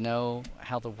getting to know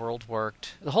how the world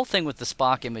worked. The whole thing with the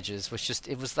Spock images was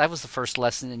that was the first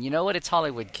lesson. And you know what? It's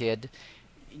Hollywood, kid.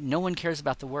 No one cares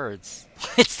about the words.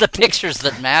 It's the pictures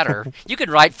that matter. You could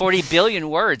write 40 billion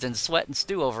words and sweat and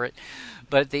stew over it,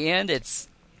 but at the end, it's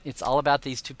all about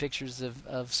these 2 pictures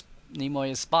of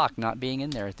Nimoy as Spock not being in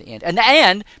there at the end.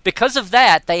 And because of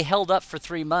that, they held up for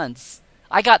 3 months.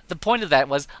 The point of that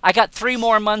was I got 3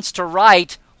 more months to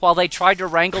write while they tried to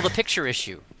wrangle the picture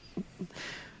issue.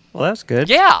 Well, that's good.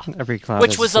 Yeah, Every cloud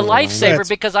which has was a silver lining. lifesaver That's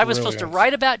because I was supposed to brilliant.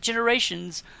 write about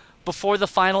Generations before the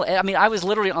final. I mean, I was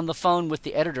literally on the phone with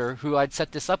the editor who I'd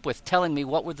set this up with, telling me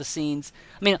what were the scenes.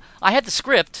 I mean, I had the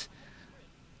script.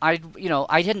 I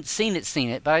hadn't seen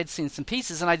it, but I'd seen some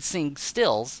pieces and I'd seen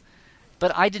stills,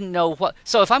 But I didn't know what.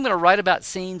 So if I'm going to write about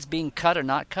scenes being cut or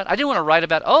not cut, I didn't want to write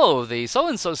about, the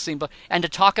so-and-so scene, and to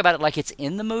talk about it like it's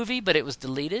in the movie, but it was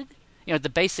deleted. The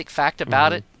basic fact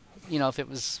about it, if it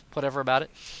was whatever about it.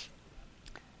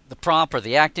 The prop or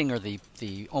the acting or the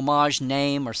homage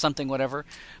name or something, whatever.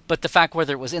 But the fact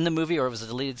whether it was in the movie or it was a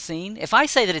deleted scene. If I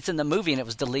say that it's in the movie and it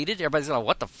was deleted, everybody's going,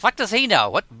 what the fuck does he know?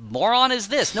 What moron is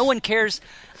this? No one cares.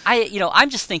 I'm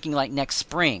just thinking like next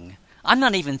spring. I'm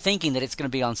not even thinking that it's going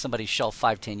to be on somebody's shelf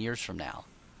 5-10 years from now.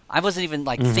 I wasn't even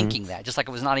thinking that. Just like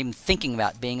I was not even thinking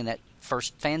about being in that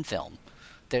first fan film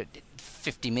that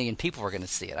 50 million people were going to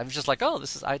see it. I was just like,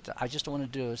 I just don't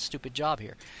want to do a stupid job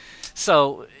here.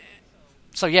 So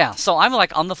yeah, so I'm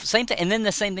like on the same thing, and then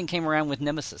the same thing came around with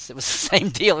Nemesis. It was the same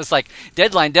deal. It's like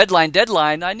deadline.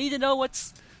 I need to know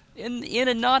what's in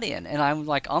and not in, and I'm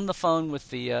like on the phone with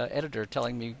the editor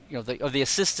telling me, the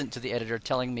assistant to the editor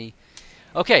telling me,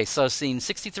 okay, so scene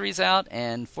 63 is out,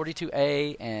 and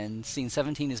 42A, and scene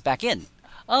 17 is back in.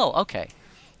 Oh, okay.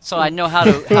 So I know how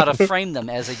to frame them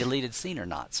as a deleted scene or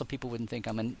not, so people wouldn't think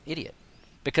I'm an idiot.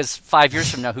 Because 5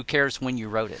 years from now, who cares when you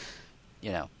wrote it?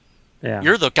 Yeah.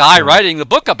 You're the guy writing the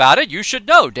book about it. You should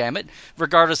know, damn it,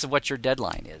 regardless of what your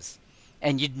deadline is.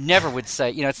 And you never would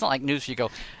say, it's not like news. You go,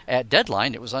 at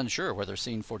deadline, it was unsure whether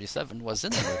scene 47 was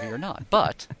in the movie or not.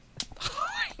 But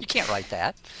you can't write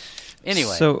that.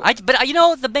 Anyway,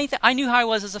 the main thing, I knew how I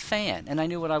was as a fan, and I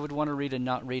knew what I would want to read and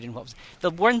not read, and what was the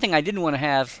one thing I didn't want to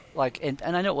have, and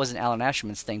I know it wasn't Alan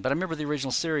Asherman's thing, but I remember the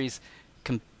original series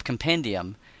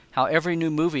compendium. How every new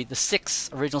movie, the 6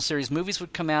 original series movies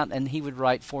would come out, and he would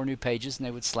write 4 new pages, and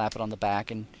they would slap it on the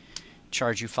back and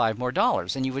charge you $5 more.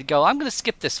 And you would go, I'm going to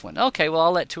skip this one. Okay, well,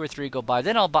 I'll let 2 or 3 go by.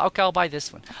 Then I'll buy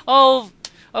this one. Oh,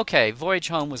 okay, Voyage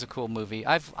Home was a cool movie.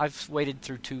 I've waited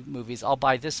through 2 movies. I'll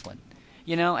buy this one.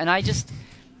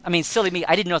 And silly me,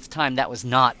 I didn't know at the time that was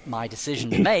not my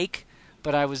decision to make,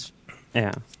 but I was,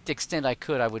 to the extent I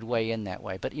could, I would weigh in that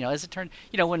way. But, as it turned,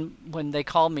 when they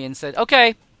called me and said,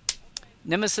 okay,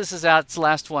 Nemesis is out. It's the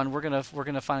last one. We're gonna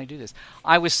finally do this.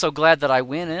 I was so glad that I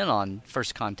went in on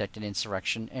First Contact and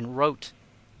Insurrection and wrote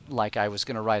like I was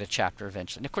going to write a chapter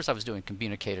eventually. And of course, I was doing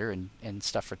Communicator and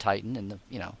stuff for Titan, and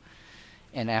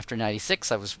and after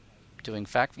 '96, I was doing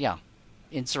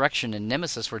Insurrection and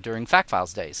Nemesis were during Fact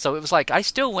Files days. So it was like I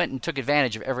still went and took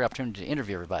advantage of every opportunity to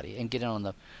interview everybody and get in on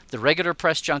the regular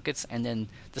press junkets, and then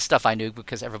the stuff I knew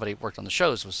because everybody worked on the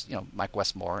shows was Mike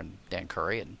Westmore and Dan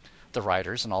Curry and the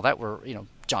writers and all that were,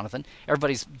 Jonathan.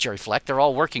 Everybody's Jerry Fleck. They're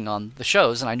all working on the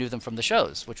shows, and I knew them from the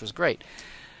shows, which was great.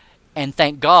 And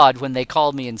thank God when they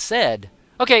called me and said,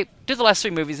 okay, do the last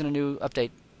 3 movies in a new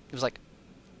update, it was like,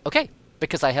 okay,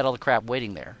 because I had all the crap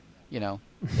waiting there,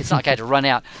 It's not like I had to run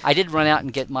out. I did run out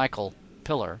and get Michael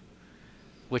Pillar,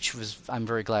 which I'm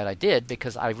very glad I did,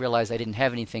 because I realized I didn't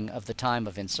have anything of the time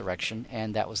of Insurrection,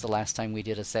 and that was the last time we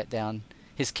did a set down.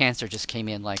 His cancer just came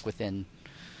in within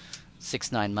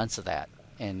 6-9 months of that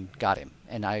and got him,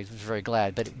 and I was very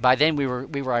glad. But by then we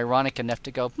were ironic enough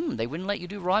to go, they wouldn't let you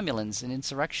do Romulans in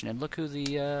Insurrection, and look who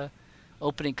the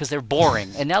opening, because they're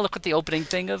boring, and now look what the opening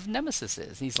thing of Nemesis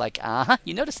is. He's like,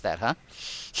 you noticed that, huh?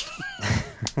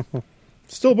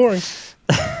 Still boring.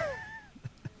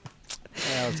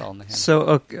 It's all in the handler. So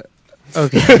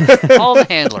okay. All the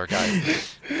handler,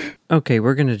 guys. Okay,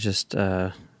 we're gonna just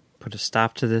put a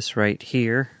stop to this right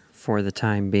here for the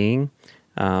time being.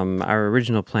 Our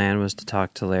original plan was to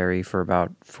talk to Larry for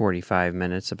about 45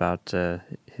 minutes about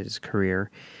his career,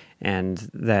 and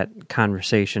that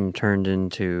conversation turned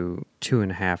into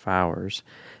 2.5 hours.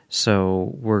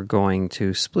 So we're going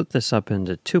to split this up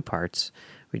into 2 parts.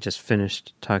 We just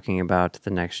finished talking about the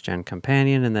Next Gen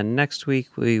Companion, and then next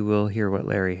week we will hear what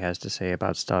Larry has to say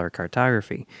about stellar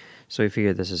cartography. So we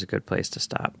figured this is a good place to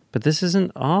stop. But this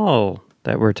isn't all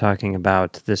that we're talking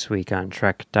about this week on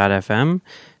Trek.fm,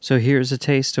 so here's a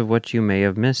taste of what you may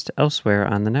have missed elsewhere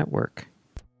on the network.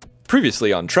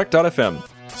 Previously on Trek.fm,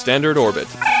 Standard Orbit.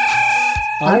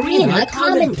 Arena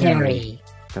Commentary.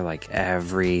 They're like,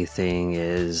 everything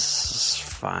is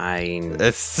fine.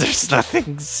 There's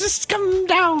nothing, just come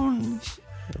down.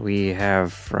 We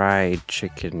have fried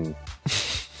chicken.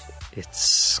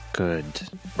 It's good.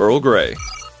 Earl Grey.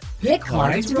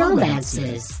 Picard's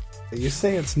Romances. You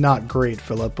say it's not great,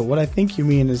 Philip, but what I think you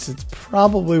mean is it's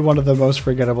probably one of the most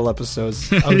forgettable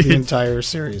episodes of the entire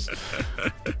series.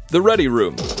 The Ready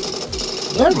Room.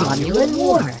 The Romulan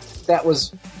War. That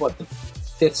was, the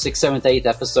 5th, 6th, 7th, 8th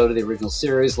episode of the original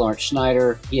series. Lawrence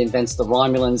Schneider, he invents the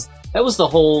Romulans. That was the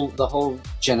whole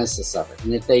genesis of it.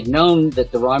 And if they'd known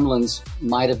that the Romulans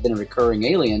might have been a recurring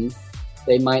alien,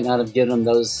 they might not have given them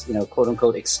those,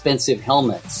 quote-unquote, expensive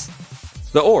helmets.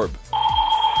 The Orb.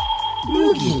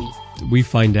 Moogie. we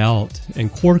find out,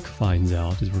 and Quark finds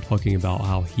out, as we're talking about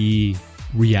how he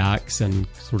reacts and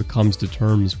sort of comes to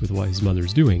terms with what his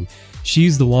mother's doing.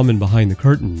 She's the woman behind the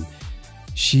curtain.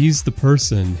 She's the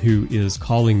person who is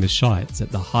calling the shots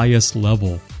at the highest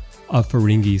level of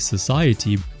Ferengi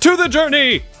society. To the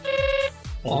journey!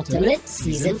 Ultimate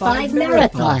Season 5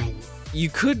 Marathon. You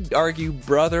could argue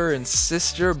brother and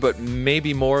sister, but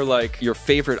maybe more like your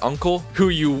favorite uncle who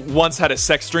you once had a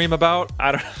sex dream about.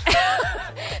 I don't know.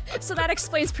 So that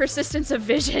explains persistence of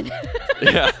vision.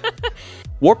 Yeah.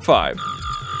 Warp 5.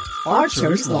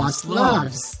 Archer's Lost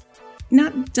Loves.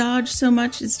 Not Dodge so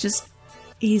much, it's just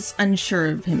he's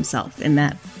unsure of himself in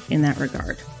that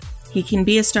regard. He can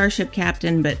be a starship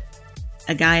captain, but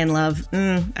a guy in love,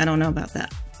 I don't know about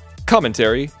that.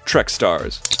 Commentary, Trek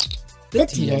Stars. The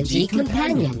TNG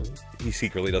Companion. He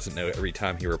secretly doesn't know. Every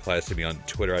time he replies to me on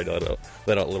Twitter, I let out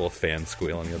a little fan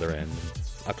squeal on the other end.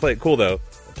 I play it cool, though.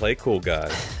 I play it cool,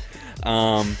 guys.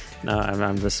 No,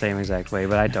 I'm the same exact way,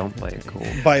 but I don't play it cool.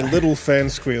 By little fan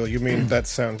squeal, you mean that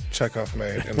sound Chekhov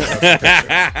made.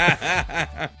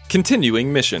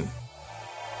 Continuing mission.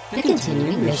 The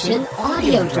Continuing Mission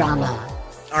audio drama.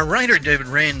 Our writer, David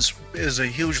Rains, is a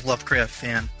huge Lovecraft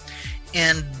fan.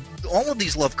 And all of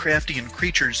these Lovecraftian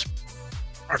creatures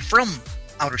are from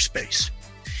outer space.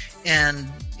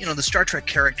 And, the Star Trek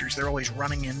characters, they're always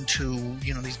running into,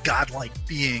 these godlike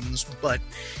beings. But,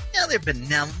 they're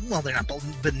benevolent. They're not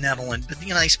benevolent, but,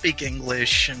 they speak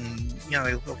English and,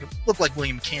 they look like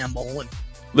William Campbell. And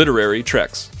Literary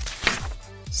Treks.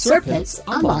 Serpents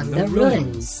Among the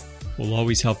Ruins. We'll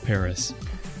always have Paris.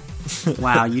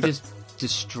 Wow, you just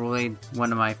destroyed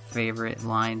one of my favorite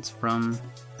lines from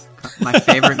my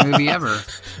favorite movie ever.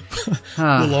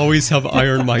 We'll always have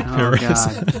Iron Mike Paris.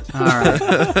 God. All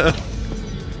right.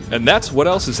 And that's what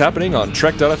else is happening on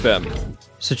Trek.fm.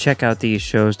 So check out these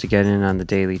shows to get in on the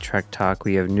daily Trek Talk.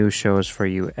 We have new shows for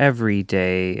you every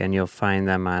day, and you'll find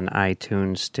them on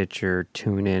iTunes, Stitcher,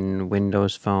 TuneIn,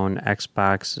 Windows Phone,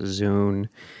 Xbox, Zune.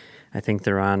 I think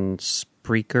they're on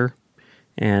Spreaker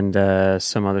and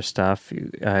some other stuff.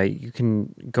 You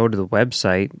can go to the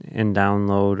website and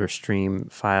download or stream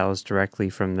files directly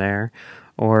from there,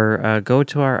 or go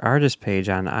to our artist page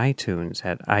on iTunes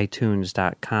at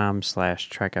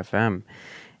itunes.com/TrekFM.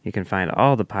 You can find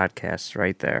all the podcasts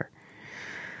right there.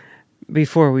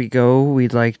 Before we go,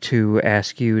 we'd like to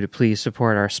ask you to please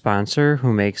support our sponsor,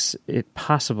 who makes it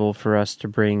possible for us to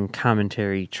bring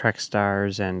commentary, Trek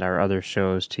Stars, and our other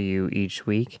shows to you each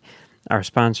week. Our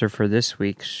sponsor for this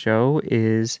week's show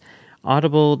is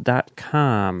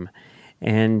Audible.com.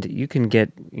 And you can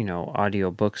get,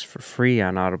 audiobooks for free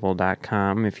on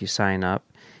Audible.com if you sign up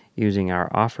using our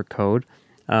offer code.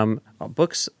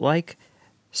 Books like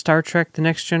Star Trek The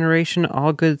Next Generation,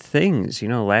 All Good Things.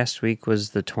 Last week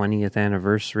was the 20th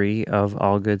anniversary of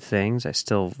All Good Things. I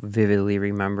still vividly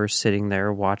remember sitting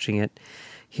there watching it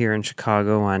here in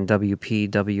Chicago on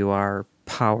WPWR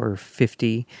Power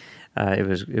 50.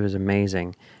 It was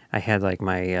amazing. I had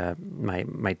my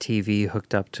TV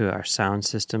hooked up to our sound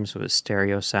system, so it was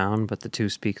stereo sound, but the two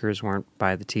speakers weren't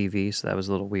by the TV, so that was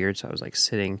a little weird. So I was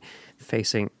sitting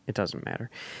facing. It doesn't matter.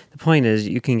 The point is,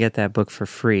 you can get that book for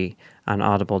free on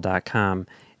Audible.com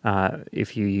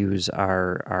if you use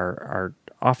our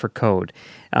offer code.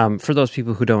 For those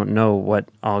people who don't know what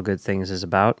All Good Things is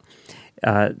about,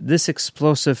 this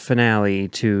explosive finale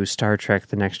to Star Trek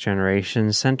The Next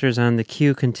Generation centers on the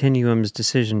Q Continuum's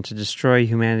decision to destroy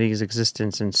humanity's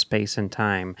existence in space and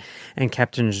time, and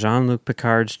Captain Jean-Luc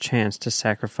Picard's chance to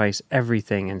sacrifice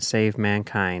everything and save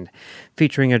mankind,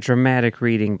 featuring a dramatic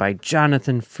reading by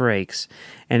Jonathan Frakes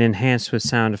and enhanced with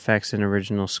sound effects and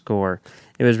original score.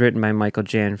 It was written by Michael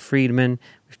Jan Friedman.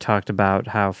 We've talked about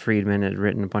how Friedman had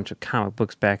written a bunch of comic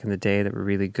books back in the day that were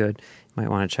really good. You might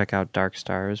want to check out Dark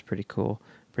Stars. Pretty cool.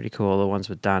 The ones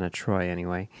with Donna Troy,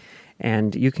 anyway.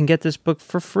 And you can get this book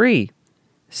for free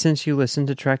since you listen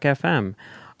to Trek FM.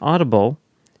 Audible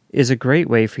is a great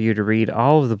way for you to read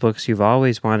all of the books you've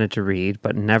always wanted to read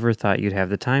but never thought you'd have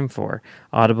the time for.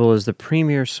 Audible is the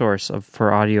premier source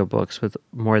for audiobooks with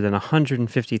more than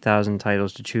 150,000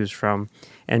 titles to choose from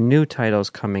and new titles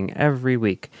coming every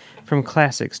week. From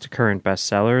classics to current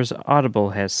bestsellers,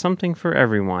 Audible has something for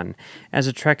everyone. As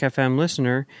a Trek FM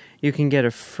listener, you can get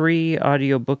a free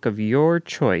audiobook of your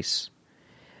choice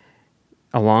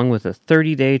along with a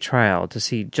 30-day trial to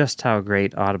see just how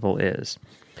great Audible is.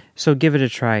 So give it a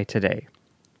try today.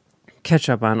 catch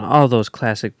up on all those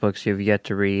classic books you've yet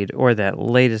to read, or that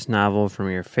latest novel from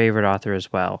your favorite author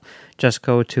as well, just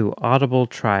go to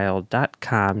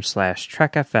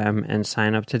audibletrial.com/trekfm and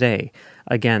sign up today.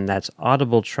 Again, that's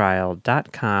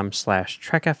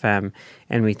audibletrial.com/trekfm,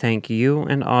 and we thank you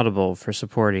and Audible for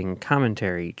supporting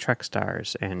Commentary, Trek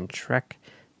Stars, and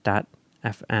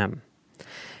Trek.fm.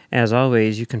 As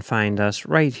always, you can find us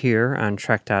right here on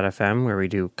Trek.fm, where we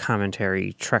do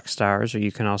Commentary, Trek Stars, or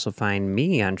you can also find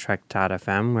me on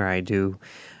Trek.fm, where I do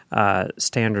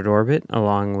Standard Orbit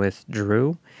along with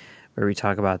Drew, where we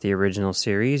talk about the original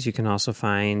series. You can also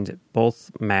find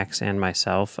both Max and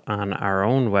myself on our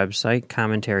own website,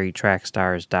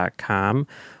 commentarytrackstars.com,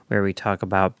 where we talk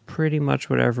about pretty much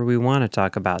whatever we want to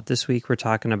talk about. This week we're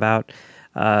talking about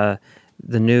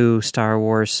the new Star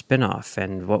Wars spin-off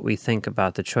and what we think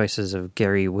about the choices of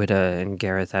Gary Whitta and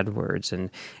Gareth Edwards, and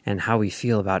how we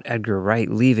feel about Edgar Wright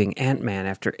leaving Ant-Man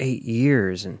after 8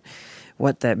 years, and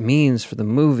what that means for the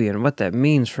movie and what that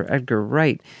means for Edgar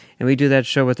Wright. And we do that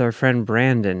show with our friend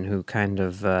Brandon, who kind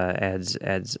of adds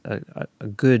a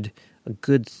good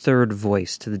third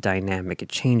voice to the dynamic. It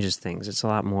changes things. It's a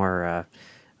lot more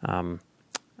well,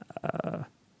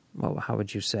 how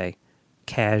would you say,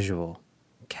 casual.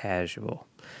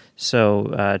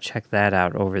 So check that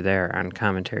out over there on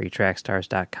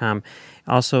commentarytrackstars.com.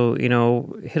 Also,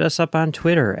 hit us up on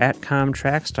Twitter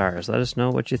 @ComTrackstars. Let us know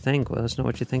what you think. Let us know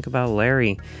what you think about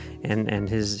Larry and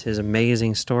his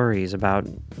amazing stories about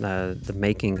the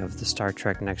making of the Star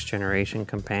Trek Next Generation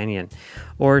Companion.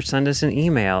 Or send us an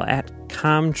email at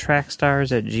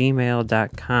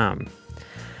comtrackstars@gmail.com.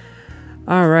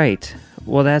 All right.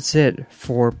 Well, that's it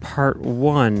for part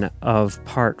 1 of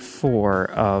part 4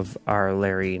 of our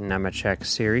Larry Nemecek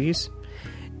series.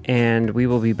 And we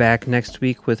will be back next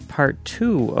week with part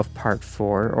 2 of part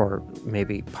 4, or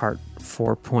maybe part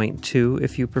 4.2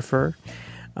 if you prefer,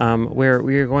 where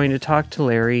we are going to talk to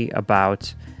Larry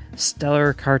about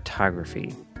stellar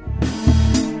cartography.